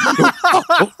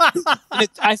 And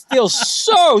I feel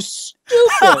so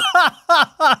stupid.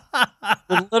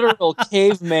 The literal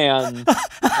caveman,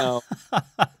 you know,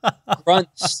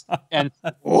 grunts and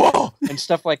whoa and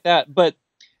stuff like that. But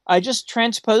I just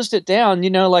transposed it down, you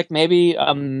know, like maybe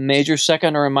a major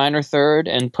second or a minor third,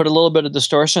 and put a little bit of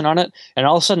distortion on it, and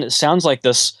all of a sudden it sounds like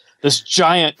this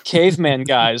giant caveman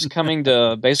guy is coming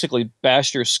to basically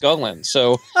bash your skull in.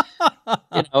 So,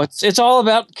 you know, it's all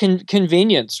about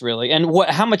convenience, really, and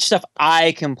how much stuff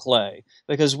I can play,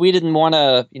 because we didn't want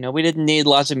to, you know, we didn't need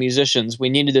lots of musicians. We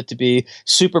needed it to be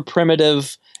super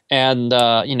primitive and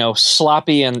you know,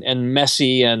 sloppy and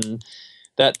messy, and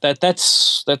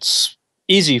that's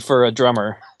easy for a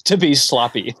drummer to be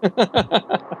sloppy.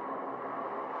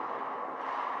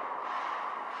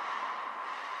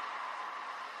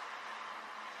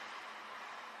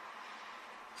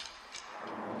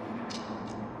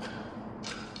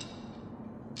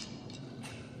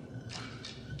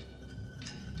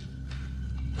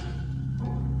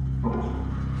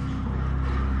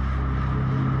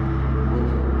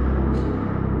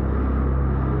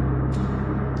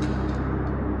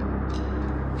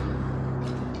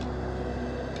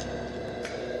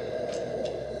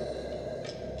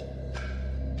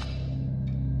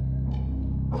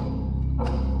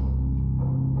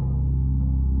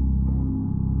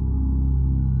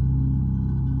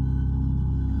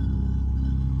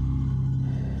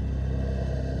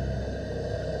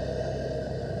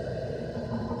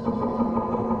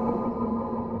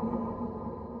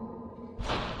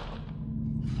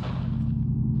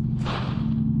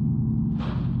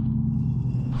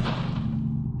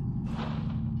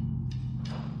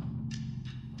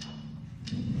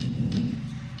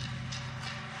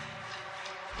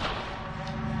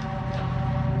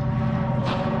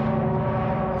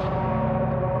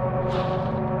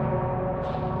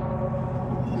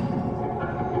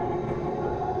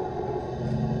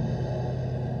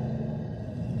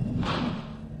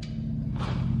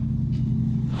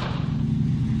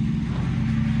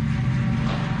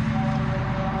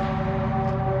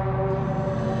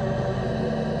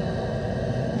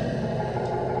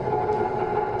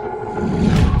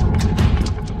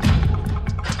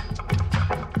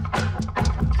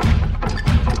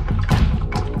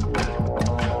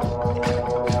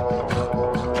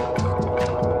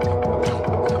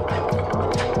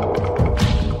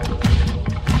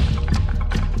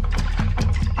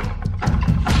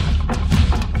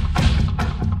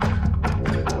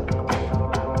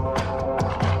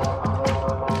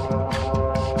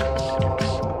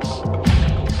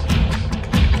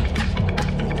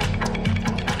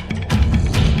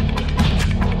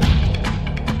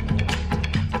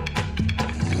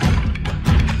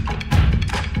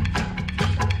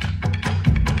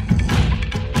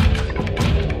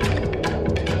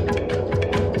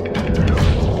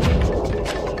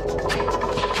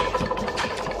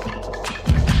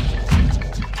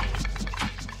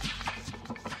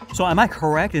 So am I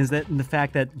correct in the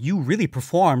fact that you really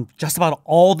performed just about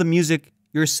all the music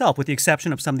yourself, with the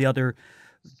exception of some of the other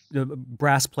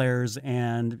brass players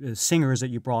and singers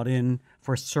that you brought in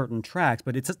for certain tracks,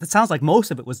 but it sounds like most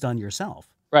of it was done yourself.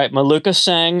 Right, Maluka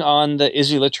sang on the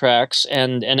Isula tracks,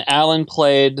 and Alan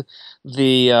played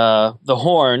the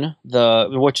horn,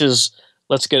 which is,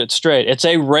 let's get it straight, it's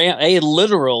a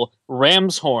literal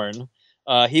ram's horn.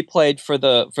 He played for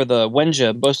the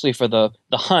Wenja, mostly for the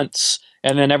hunts,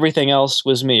 and then everything else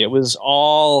was me. It was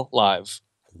all live.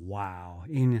 Wow,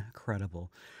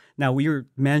 incredible. Now, we were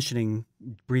mentioning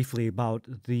briefly about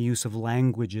the use of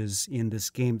languages in this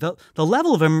game. The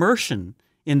level of immersion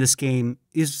in this game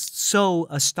is so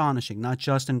astonishing, not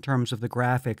just in terms of the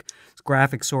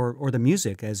graphics or the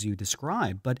music as you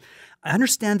described, but I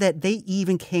understand that they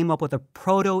even came up with a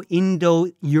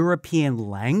Proto-Indo-European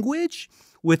language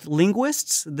with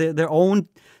linguists, their own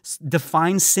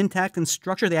defined syntax and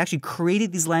structure. They actually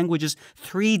created these languages,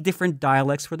 3 different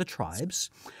dialects for the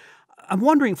tribes. I'm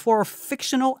wondering, for a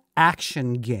fictional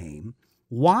action game,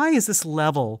 why is this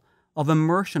level of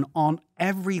immersion on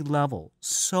every level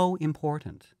so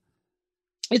important?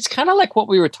 It's kind of like what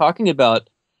we were talking about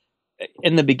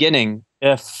in the beginning.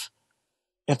 If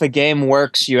a game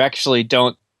works, you actually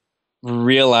don't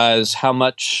realize how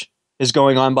much is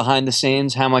going on behind the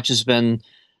scenes, how much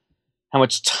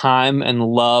time and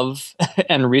love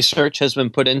and research has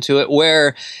been put into it.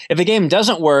 Where if a game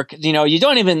doesn't work, you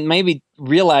don't even maybe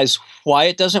realize why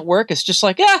it doesn't work. It's just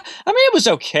like, yeah, I mean, it was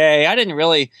okay. I didn't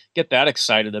really get that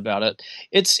excited about it.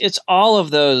 It's all of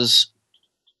those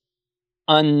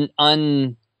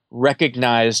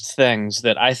unrecognized things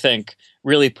that I think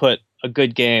really put a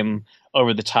good game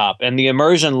over the top. And the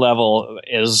immersion level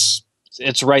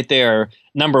it's right there,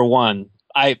 number one.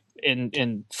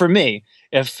 For me,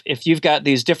 if you've got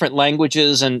these different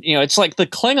languages, and it's like the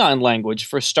Klingon language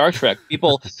for Star Trek.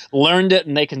 People learned it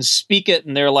and they can speak it,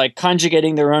 and they're like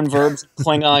conjugating their own verbs,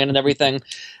 Klingon and everything.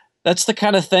 That's the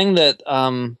kind of thing that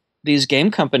these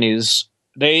game companies,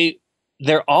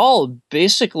 they're all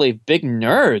basically big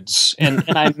nerds, and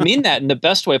I mean that in the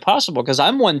best way possible, because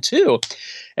I'm one too.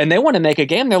 And they want to make a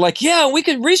game. They're like, yeah, we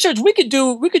could research. We could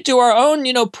do our own,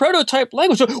 prototype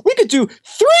language. We could do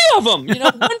 3 of them,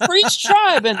 one for each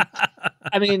tribe. And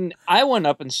I mean, I went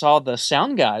up and saw the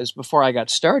sound guys before I got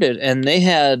started, and they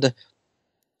had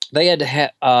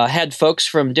folks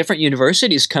from different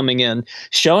universities coming in,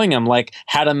 showing them like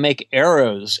how to make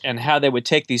arrows, and how they would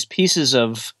take these pieces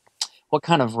of, what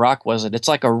kind of rock was it? It's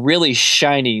like a really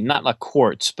shiny, not like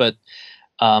quartz, but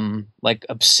like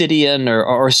obsidian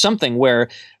or something, where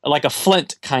like a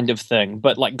flint kind of thing,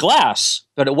 but like glass,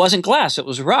 but it wasn't glass, it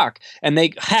was rock. And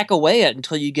they hack away at it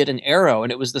until you get an arrow.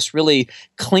 And it was this really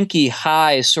clinky,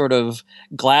 high sort of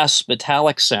glass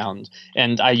metallic sound.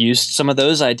 And I used some of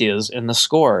those ideas in the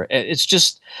score. It's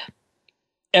just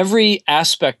every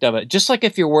aspect of it, just like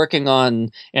if you're working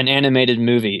on an animated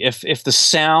movie, if the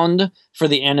sound for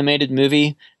the animated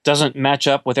movie doesn't match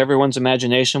up with everyone's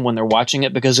imagination when they're watching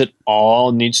it, because it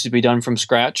all needs to be done from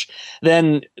scratch,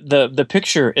 then the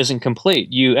picture isn't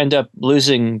complete. You end up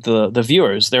losing the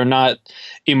viewers. They're not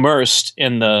immersed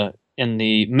in the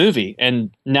movie.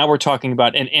 And now we're talking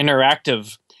about an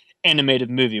interactive animated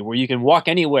movie where you can walk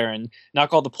anywhere and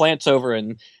knock all the plants over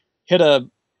and hit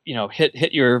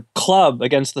your club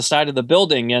against the side of the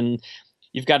building, and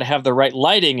you've got to have the right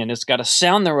lighting, and it's got to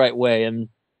sound the right way, and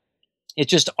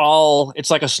it's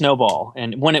like a snowball.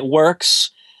 And when it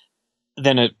works,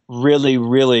 then it really,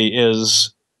 really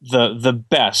is the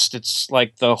best. It's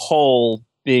like the whole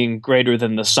being greater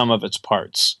than the sum of its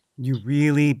parts. You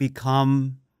really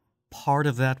become part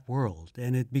of that world,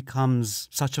 and it becomes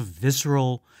such a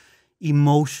visceral,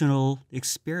 emotional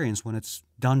experience when it's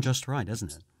done just right,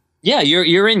 isn't it? Yeah,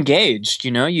 you're engaged,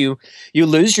 you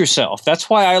lose yourself.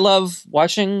 That's why I love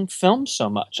watching films so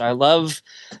much. I love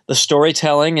the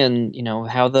storytelling, and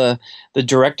how the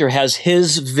director has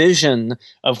his vision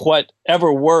of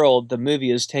whatever world the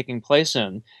movie is taking place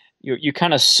in. You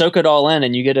kind of soak it all in,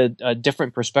 and you get a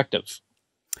different perspective.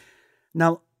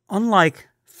 Now, unlike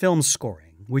film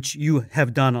scoring, which you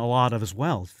have done a lot of as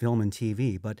well, film and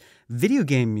TV, but video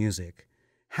game music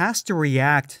has to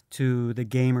react to the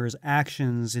gamer's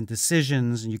actions and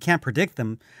decisions, and you can't predict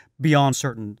them beyond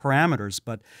certain parameters.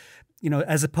 But,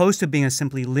 as opposed to being a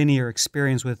simply linear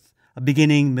experience with a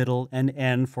beginning, middle, and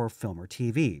end for film or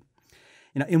TV.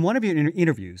 In one of your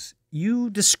interviews, you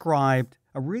described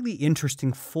a really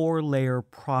interesting 4-layer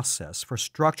process for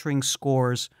structuring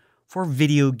scores for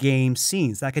video game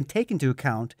scenes that can take into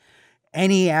account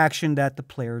any action that the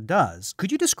player does.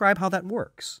 Could you describe how that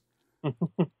works?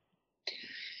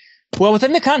 Well,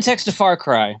 within the context of Far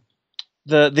Cry,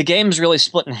 the game's really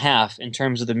split in half in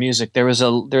terms of the music. There's a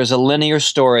linear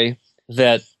story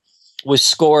that was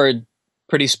scored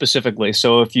pretty specifically.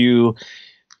 So if you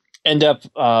end up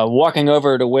walking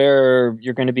over to where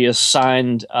you're going to be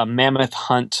assigned a mammoth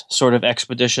hunt sort of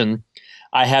expedition,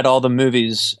 I had all the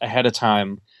movies ahead of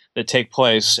time that take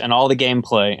place, and all the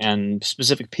gameplay and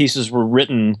specific pieces were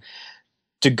written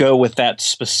to go with that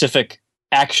specific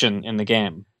action in the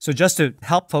game. So just to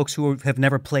help folks who have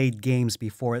never played games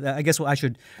before, I guess I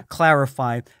should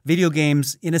clarify, video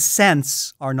games in a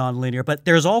sense are nonlinear, but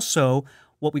there's also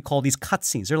what we call these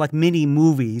cutscenes. They're like mini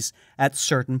movies at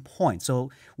certain points.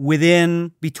 So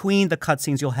between the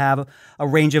cutscenes, you'll have a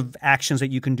range of actions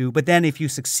that you can do. But then if you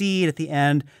succeed at the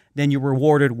end, then you're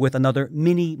rewarded with another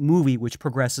mini movie which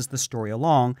progresses the story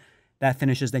along. That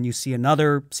finishes, then you see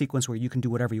another sequence where you can do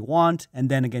whatever you want. And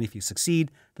then again, if you succeed,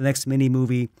 the next mini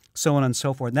movie, so on and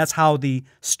so forth. And that's how the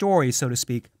story, so to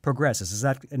speak, progresses. Is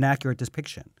that an accurate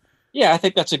depiction? Yeah, I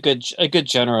think that's a good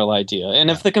general idea.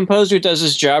 And if the composer does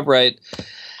his job right,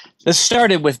 this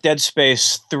started with Dead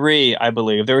Space 3, I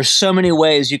believe. There are so many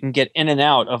ways you can get in and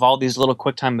out of all these little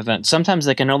QuickTime events. Sometimes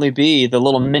they can only be the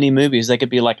little mini movies. They could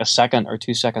be like a second or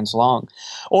 2 seconds long,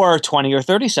 or 20 or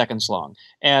 30 seconds long.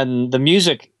 And the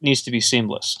music needs to be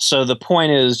seamless. So the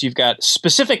point is you've got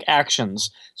specific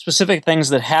actions, specific things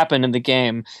that happen in the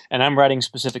game, and I'm writing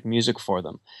specific music for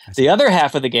them. The other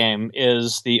half of the game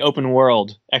is the open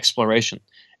world exploration.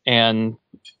 And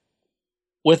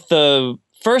with the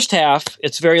first half,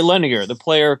 it's very linear. The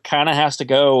player kind of has to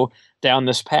go down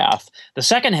this path. The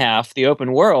second half, the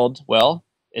open world, well,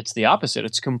 it's the opposite.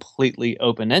 It's completely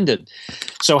open-ended.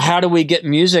 So how do we get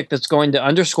music that's going to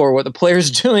underscore what the player's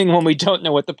doing when we don't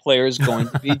know what the player is going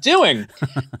to be doing?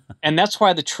 And that's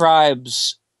why the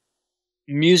tribe's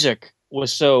music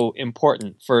was so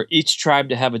important, for each tribe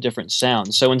to have a different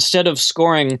sound. So instead of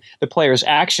scoring the player's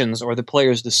actions or the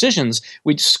player's decisions,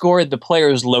 we scored the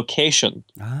player's location.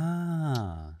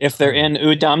 If they're in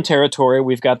Udam territory,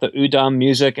 we've got the Udam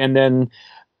music, and then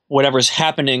whatever's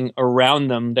happening around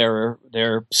them,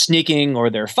 they're sneaking, or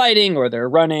they're fighting, or they're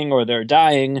running, or they're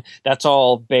dying. That's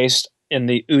all based in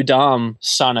the Udam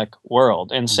sonic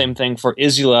world. And same thing for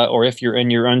Isula, or if you're in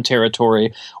your own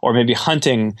territory, or maybe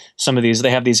hunting some of these.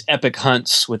 They have these epic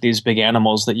hunts with these big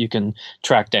animals that you can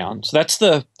track down. So that's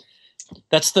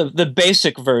the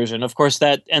basic version. Of course,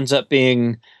 that ends up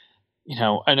being, you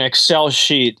know, an Excel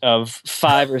sheet of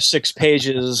 5 or 6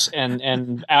 pages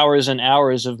and hours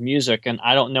of music. And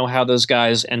I don't know how those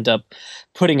guys end up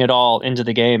putting it all into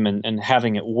the game and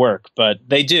having it work, but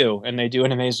they do, and they do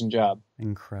an amazing job.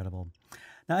 Incredible.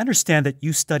 Now, I understand that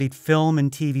you studied film and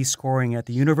TV scoring at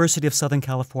the University of Southern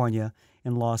California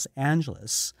in Los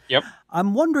Angeles. Yep.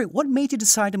 I'm wondering, what made you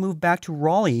decide to move back to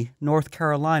Raleigh, North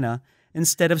Carolina,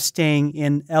 instead of staying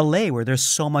in LA, where there's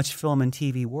so much film and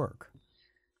TV work?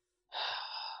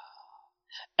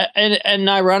 And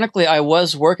ironically, I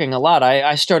was working a lot.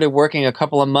 I started working a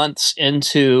couple of months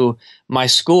into my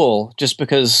school just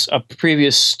because a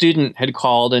previous student had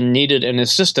called and needed an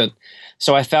assistant.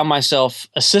 So I found myself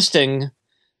assisting,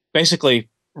 basically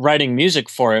writing music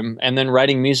for him, and then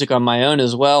writing music on my own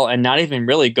as well, and not even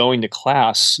really going to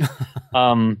class.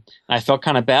 I felt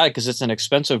kind of bad because it's an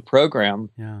expensive program.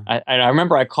 Yeah. I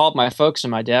remember I called my folks,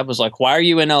 and my dad was like, "Why are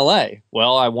you in LA?"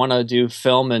 "Well, I want to do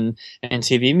film and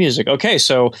TV music." "Okay,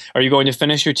 so are you going to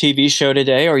finish your TV show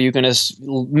today, or are you going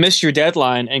to miss your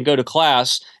deadline and go to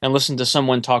class and listen to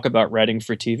someone talk about writing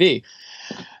for TV?"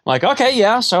 I'm like, "Okay,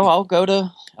 yeah, so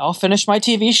I'll finish my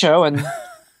TV show, and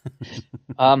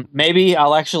maybe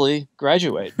I'll actually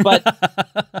graduate." But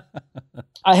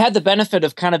I had the benefit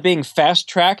of kind of being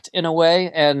fast-tracked in a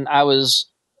way, and I was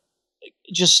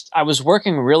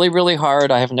working really, really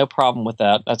hard. I have no problem with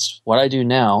that. That's what I do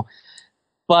now.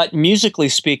 But musically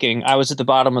speaking, I was at the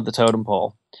bottom of the totem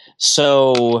pole.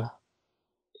 So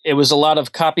it was a lot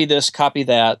of copy this, copy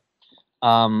that,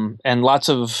 and lots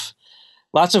of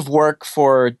work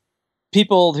for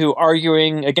people who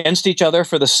arguing against each other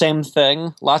for the same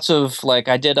thing. Lots of, like,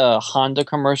 I did a Honda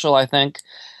commercial, I think,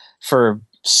 for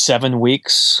 7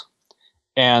 weeks,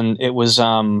 and it was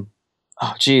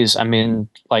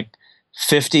like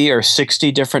 50 or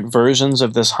 60 different versions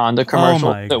of this Honda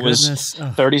commercial that was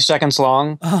 30 seconds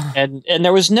long. And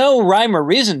there was no rhyme or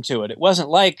reason to it. It wasn't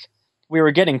like we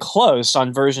were getting close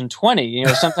on version 20. You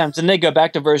know, sometimes then they go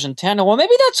back to version 10, and well,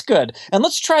 maybe that's good, and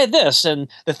let's try this, and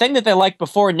the thing that they liked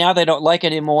before now they don't like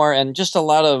anymore, and just a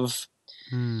lot of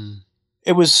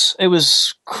It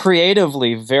was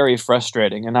creatively very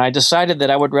frustrating, and I decided that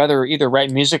I would rather either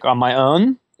write music on my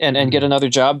own and get another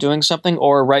job doing something,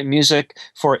 or write music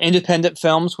for independent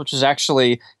films, which is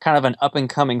actually kind of an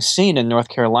up-and-coming scene in North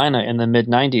Carolina in the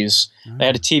mid-90s. They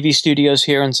had TV studios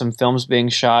here and some films being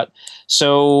shot.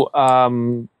 So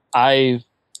I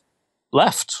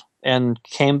left and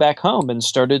came back home and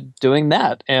started doing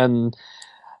that. And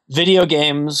video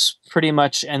games pretty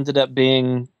much ended up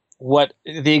being what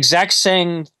the exact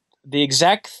thing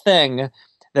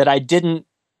that I didn't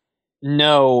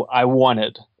know I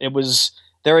wanted.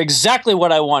 They're exactly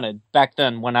what I wanted back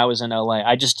then when I was in LA.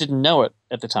 I just didn't know it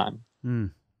at the time.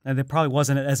 And it probably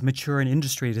wasn't as mature an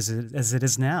industry as it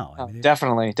is now. I mean,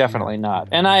 definitely not.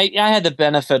 And I had the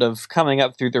benefit of coming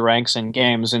up through the ranks in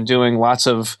games and doing lots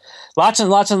and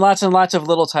lots of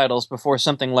little titles before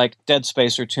something like Dead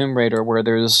Space or Tomb Raider, where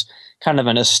there's kind of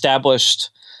an established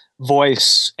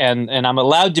voice and I'm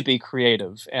allowed to be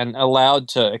creative and allowed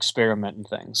to experiment in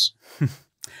things.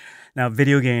 Now,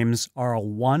 video games are a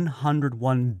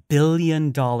 $101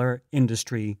 billion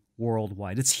industry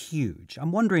worldwide. It's huge.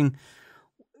 I'm wondering,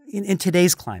 in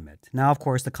today's climate, now, of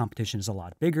course, the competition is a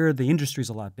lot bigger, the industry is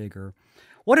a lot bigger.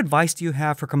 What advice do you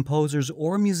have for composers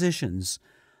or musicians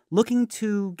looking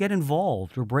to get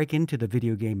involved or break into the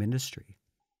video game industry?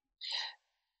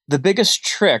 The biggest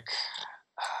trick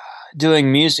doing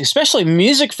music, especially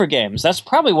music for games, that's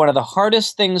probably one of the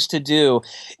hardest things to do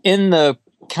in the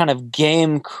kind of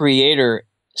game creator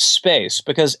space,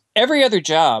 because every other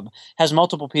job has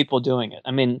multiple people doing it.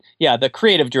 I mean, yeah, the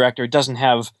creative director doesn't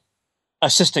have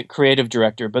assistant creative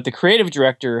director, but the creative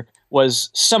director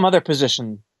was some other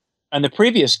position in the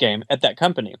previous game at that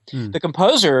company. The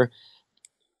composer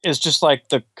is just like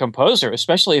the composer,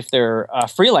 especially if they're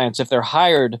freelance, if they're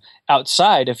hired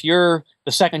outside. If you're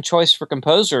the second choice for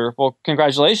composer, well,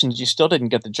 congratulations, you still didn't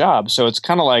get the job. So it's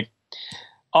kind of like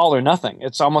all or nothing.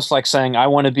 It's almost like saying, I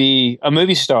want to be a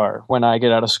movie star when I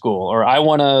get out of school, or I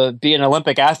want to be an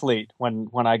Olympic athlete when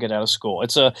I get out of school.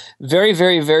 It's a very,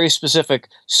 very, very specific,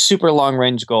 super long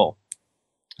range goal.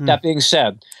 That being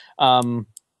said,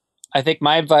 I think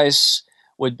my advice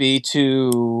would be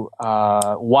to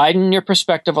widen your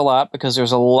perspective a lot, because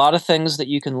there's a lot of things that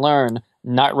you can learn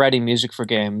not writing music for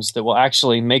games that will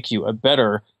actually make you a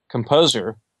better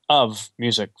composer of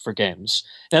music for games.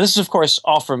 Now, this is, of course,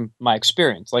 all from my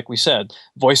experience. Like we said,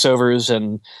 voiceovers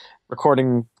and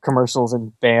recording commercials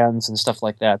and bands and stuff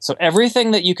like that. So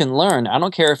everything that you can learn, I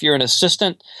don't care if you're an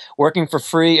assistant working for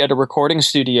free at a recording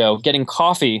studio, getting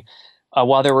coffee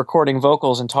while they're recording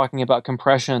vocals and talking about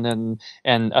compression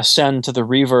and ascend to the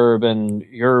reverb, and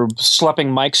you're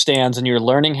schlepping mic stands and you're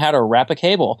learning how to wrap a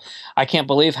cable. I can't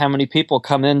believe how many people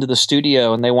come into the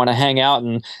studio and they want to hang out,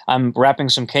 and I'm wrapping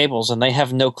some cables and they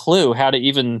have no clue how to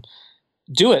even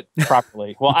do it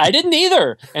properly. Well, I didn't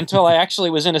either until I actually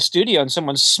was in a studio and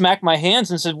someone smacked my hands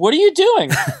and said, "What are you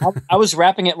doing?" I was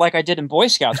wrapping it like I did in Boy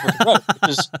Scouts with rope,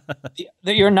 because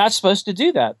you're not supposed to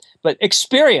do that. But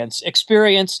experience.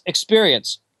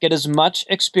 Get as much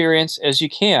experience as you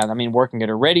can. I mean, working at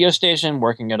a radio station,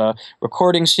 working at a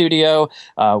recording studio,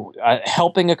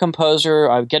 helping a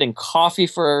composer, getting coffee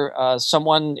for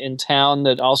someone in town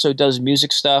that also does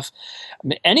music stuff. I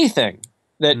mean, anything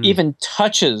that even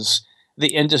touches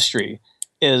the industry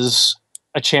is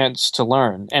a chance to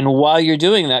learn. And while you're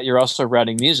doing that, you're also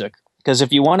writing music. Because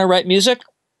if you want to write music,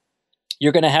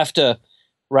 you're going to have to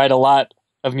write a lot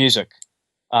of music.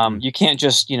 You can't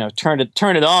just, turn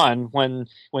it on when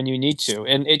you need to.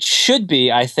 And it should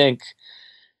be, I think,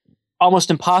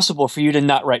 almost impossible for you to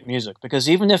not write music, because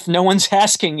even if no one's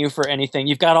asking you for anything,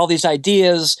 you've got all these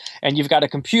ideas and you've got a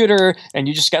computer and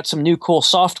you just got some new cool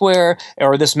software,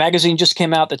 or this magazine just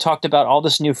came out that talked about all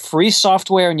this new free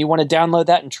software and you want to download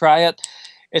that and try it.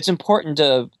 It's important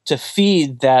to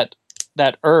feed that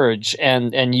urge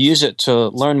and use it to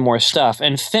learn more stuff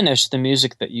and finish the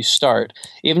music that you start.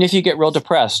 Even if you get real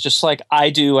depressed, just like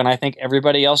I do and I think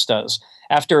everybody else does,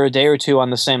 after a day or two on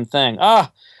the same thing.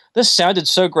 This sounded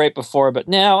so great before, but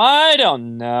now I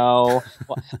don't know.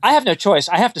 Well, I have no choice.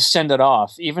 I have to send it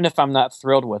off, even if I'm not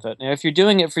thrilled with it. And if you're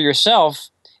doing it for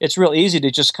yourself, it's real easy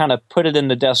to just kind of put it in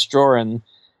the desk drawer and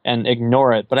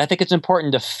ignore it. But I think it's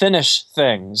important to finish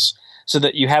things so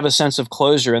that you have a sense of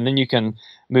closure, and then you can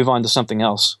move on to something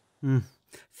else.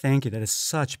 Thank you. That is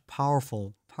such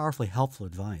powerfully helpful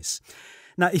advice.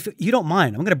 Now, if you don't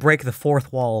mind, I'm going to break the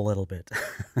fourth wall a little bit.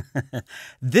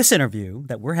 This interview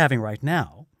that we're having right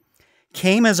now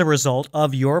came as a result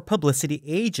of your publicity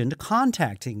agent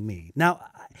contacting me. Now,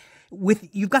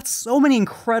 you've got so many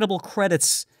incredible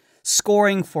credits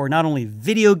scoring for not only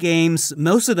video games,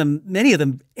 many of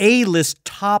them A-list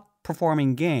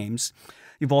top-performing games.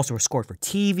 You've also scored for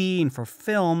TV and for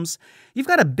films. You've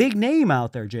got a big name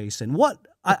out there, Jason. What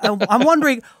I'm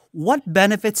wondering, what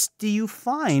benefits do you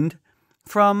find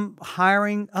from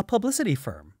hiring a publicity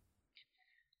firm?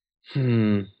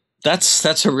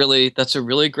 That's a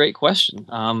really great question.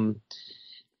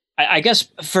 I guess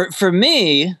for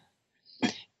me,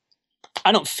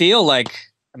 I don't feel like.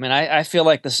 I mean, I feel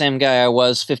like the same guy I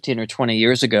was 15 or 20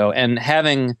 years ago, and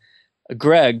having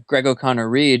Greg O'Connor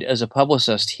Reed as a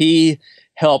publicist, he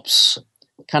helps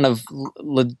kind of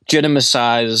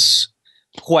legitimize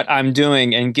what I'm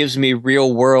doing and gives me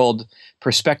real world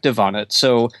perspective on it.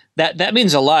 So that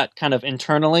means a lot, kind of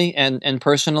internally and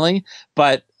personally.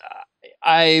 But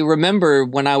I remember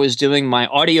when I was doing my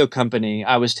audio company,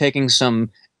 I was taking some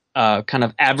kind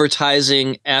of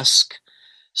advertising-esque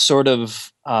sort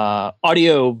of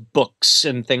audio books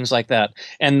and things like that.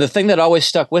 And the thing that always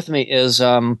stuck with me is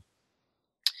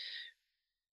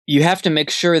you have to make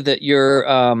sure that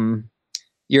your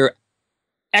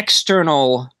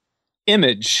external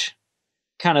image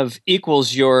kind of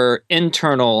equals your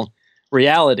internal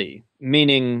reality.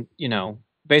 Meaning,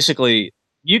 basically,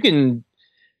 you can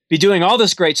be doing all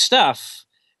this great stuff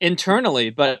internally,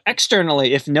 but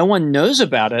externally, if no one knows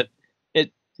about it,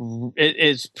 it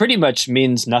pretty much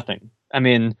means nothing. I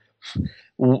mean,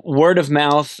 word of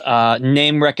mouth,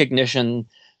 name recognition,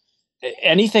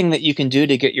 anything that you can do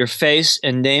to get your face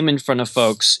and name in front of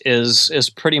folks is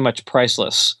pretty much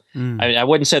priceless. I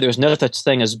wouldn't say there's no such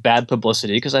thing as bad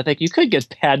publicity, because I think you could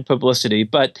get bad publicity,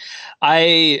 but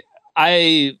my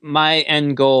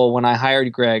end goal when I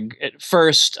hired Greg at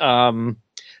first,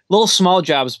 little small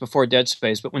jobs before Dead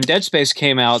Space, but when Dead Space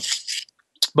came out,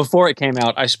 before it came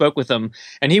out, I spoke with him,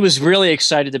 and he was really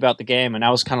excited about the game, and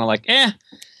I was kind of like, I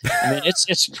mean,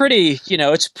 it's pretty,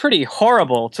 it's pretty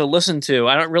horrible to listen to.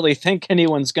 I don't really think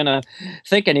anyone's gonna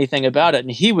think anything about it.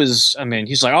 And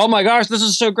he's like, oh my gosh, this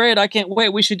is so great! I can't wait.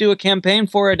 We should do a campaign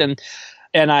for it. And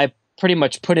I pretty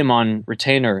much put him on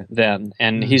retainer then,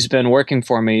 and he's been working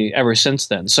for me ever since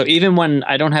then. So even when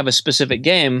I don't have a specific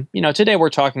game, today we're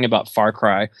talking about Far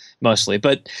Cry mostly,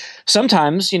 but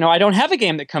sometimes, I don't have a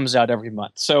game that comes out every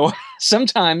month. So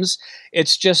sometimes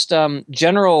it's just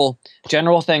general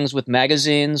things with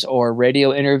magazines or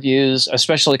radio interviews,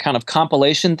 especially kind of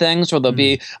compilation things where there'll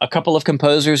be a couple of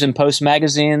composers in Post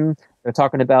Magazine. They're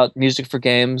talking about music for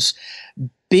games.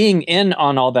 Being in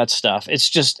on all that stuff, it's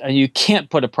just you can't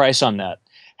put a price on that.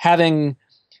 Having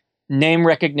name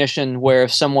recognition where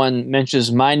if someone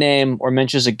mentions my name or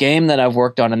mentions a game that I've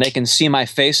worked on and they can see my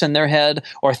face in their head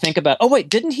or think about, oh wait,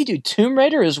 didn't he do Tomb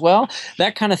Raider as well?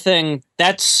 That kind of thing,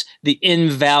 that's the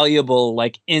invaluable,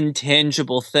 like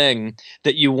intangible thing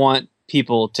that you want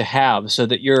people to have so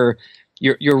that you're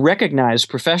recognized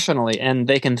professionally and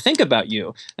they can think about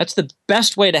you. That's the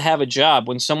best way to have a job,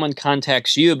 when someone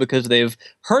contacts you because they've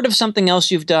heard of something else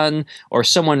you've done or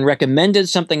someone recommended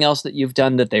something else that you've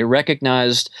done that they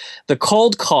recognized. The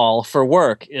cold call for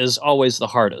work is always the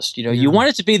hardest. You want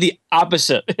it to be the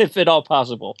opposite if at all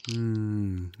possible.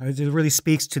 It really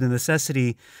speaks to the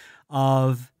necessity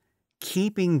of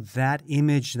keeping that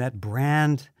image, that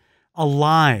brand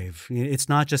alive. It's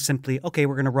not just simply, okay,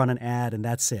 we're going to run an ad and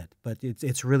that's it. But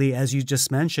it's really, as you just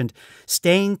mentioned,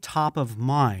 staying top of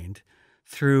mind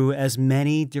through as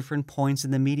many different points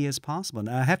in the media as possible. And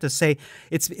I have to say,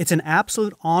 it's an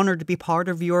absolute honor to be part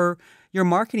of your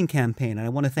marketing campaign. And I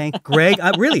want to thank Greg.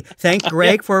 I really thank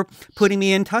Greg for putting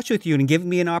me in touch with you and giving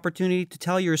me an opportunity to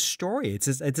tell your story. It's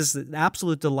just an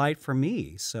absolute delight for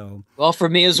me. So, well, for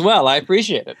me as well. I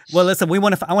appreciate it. Well, listen, I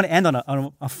want to end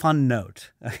on a fun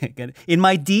note. In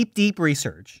my deep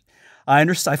research, I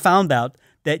found out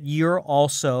that you're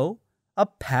also a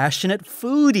passionate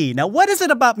foodie. Now, what is it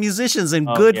about musicians and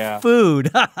good food?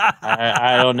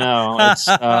 I don't know. It's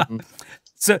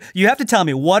So you have to tell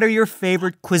me, what are your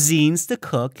favorite cuisines to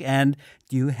cook, and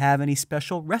do you have any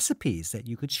special recipes that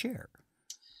you could share?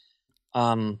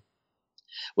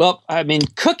 Well, I mean,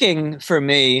 cooking for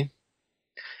me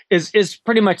is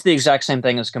pretty much the exact same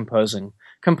thing as composing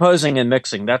and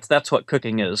mixing. That's what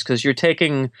cooking is, because you're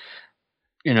taking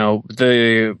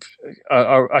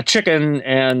a chicken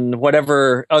and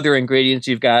whatever other ingredients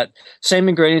you've got, same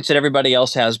ingredients that everybody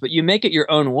else has, but you make it your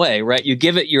own way, right? You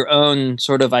give it your own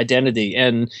sort of identity,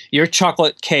 and your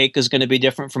chocolate cake is going to be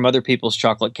different from other people's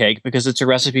chocolate cake because it's a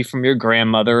recipe from your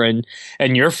grandmother, and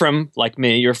you're from, like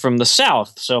me, you're from the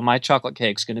South, so my chocolate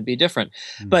cake's going to be different.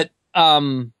 But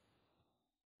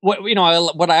what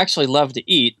I actually love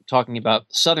to eat, talking about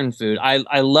Southern food,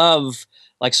 I love,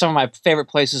 like, some of my favorite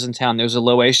places in town. There's a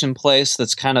Laotian place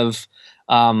that's kind of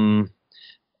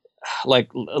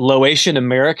like Laotian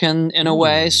American in a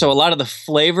way. So a lot of the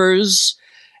flavors,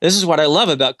 this is what I love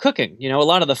about cooking. A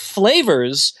lot of the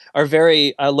flavors are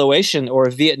very Laotian or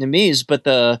Vietnamese, but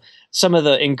the some of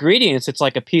the ingredients, it's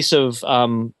like a piece of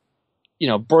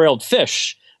broiled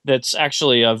fish that's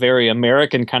actually a very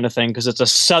American kind of thing because it's a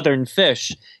southern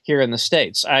fish here in the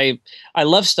States. I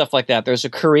love stuff like that. There's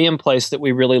a Korean place that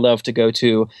we really love to go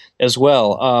to as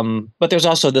well. But there's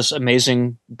also this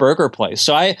amazing burger place.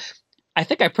 So I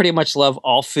think I pretty much love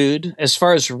all food. As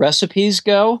far as recipes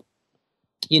go,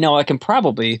 I can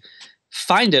probably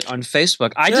find it on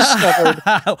Facebook. I discovered.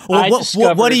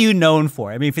 What are you known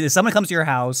for? I mean, if someone comes to your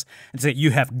house and say you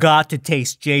have got to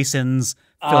taste Jason's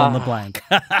fill in the blank.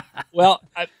 Well,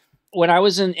 when I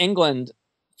was in England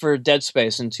for Dead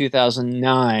Space in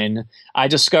 2009, I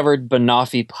discovered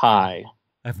banoffee pie.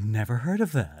 I've never heard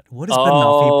of that. What is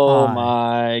banoffee pie? Oh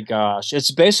my gosh. It's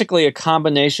basically a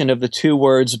combination of the two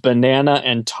words banana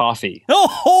and toffee.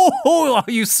 Oh,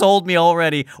 you sold me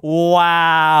already.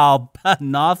 Wow,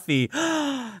 banoffee.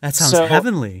 That sounds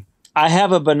heavenly. I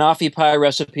have a banoffee pie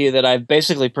recipe that I've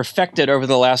basically perfected over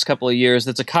the last couple of years.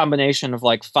 That's a combination of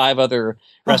like 5 other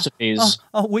recipes.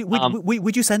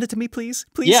 Would you send it to me, please?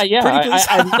 Please? Yeah. Pretty please?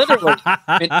 I literally,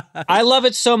 I love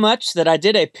it so much that I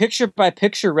did a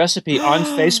picture-by-picture recipe on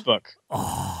Facebook.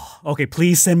 Oh, okay.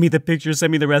 Please send me the picture.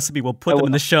 Send me the recipe. We'll put them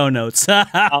in the show notes.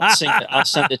 I'll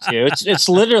send it to you. It's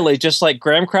literally just like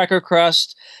graham cracker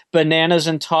crust, bananas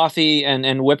and toffee,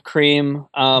 and whipped cream.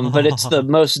 But it's the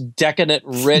most decadent,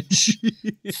 rich,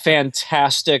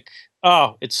 fantastic.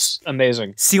 Oh, it's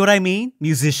amazing. See what I mean?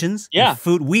 Musicians, yeah.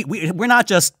 Food. We're not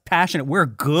just passionate. We're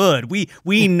good.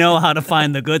 We know how to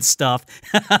find the good stuff,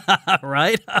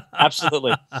 right?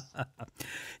 Absolutely.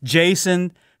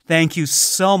 Jason, thank you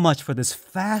so much for this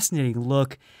fascinating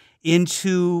look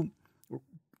into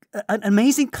an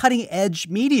amazing cutting-edge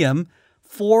medium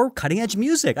for cutting-edge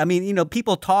music. I mean,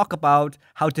 people talk about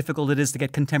how difficult it is to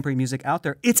get contemporary music out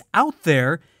there. It's out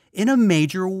there in a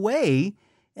major way,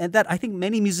 and that I think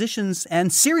many musicians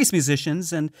and serious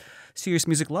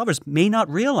music lovers may not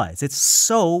realize. It's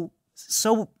so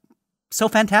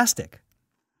fantastic.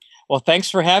 Well, thanks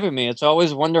for having me. It's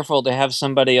always wonderful to have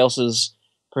somebody else's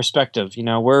perspective.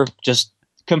 We're just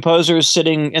composers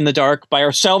sitting in the dark by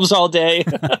ourselves all day,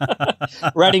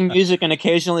 writing music and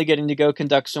occasionally getting to go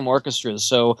conduct some orchestras.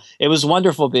 So it was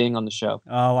wonderful being on the show.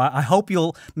 Oh, I hope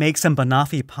you'll make some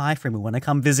banoffee pie for me when I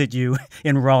come visit you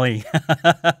in Raleigh.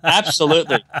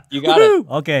 Absolutely. You got it.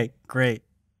 Okay, great.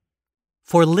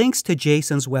 For links to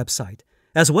Jason's website,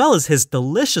 as well as his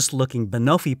delicious-looking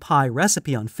banoffee pie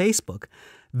recipe on Facebook,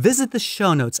 visit the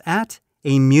show notes at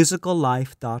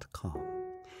amusicallife.com.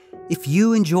 If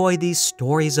you enjoy these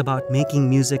stories about making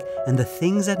music and the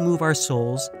things that move our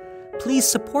souls, please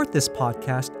support this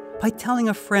podcast by telling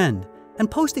a friend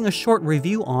and posting a short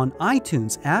review on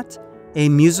iTunes at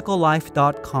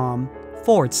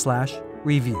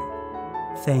amusicallife.com/review.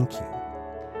 Thank you.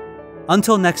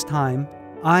 Until next time,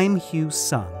 I'm Hugh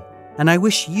Sung, and I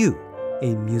wish you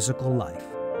a musical life.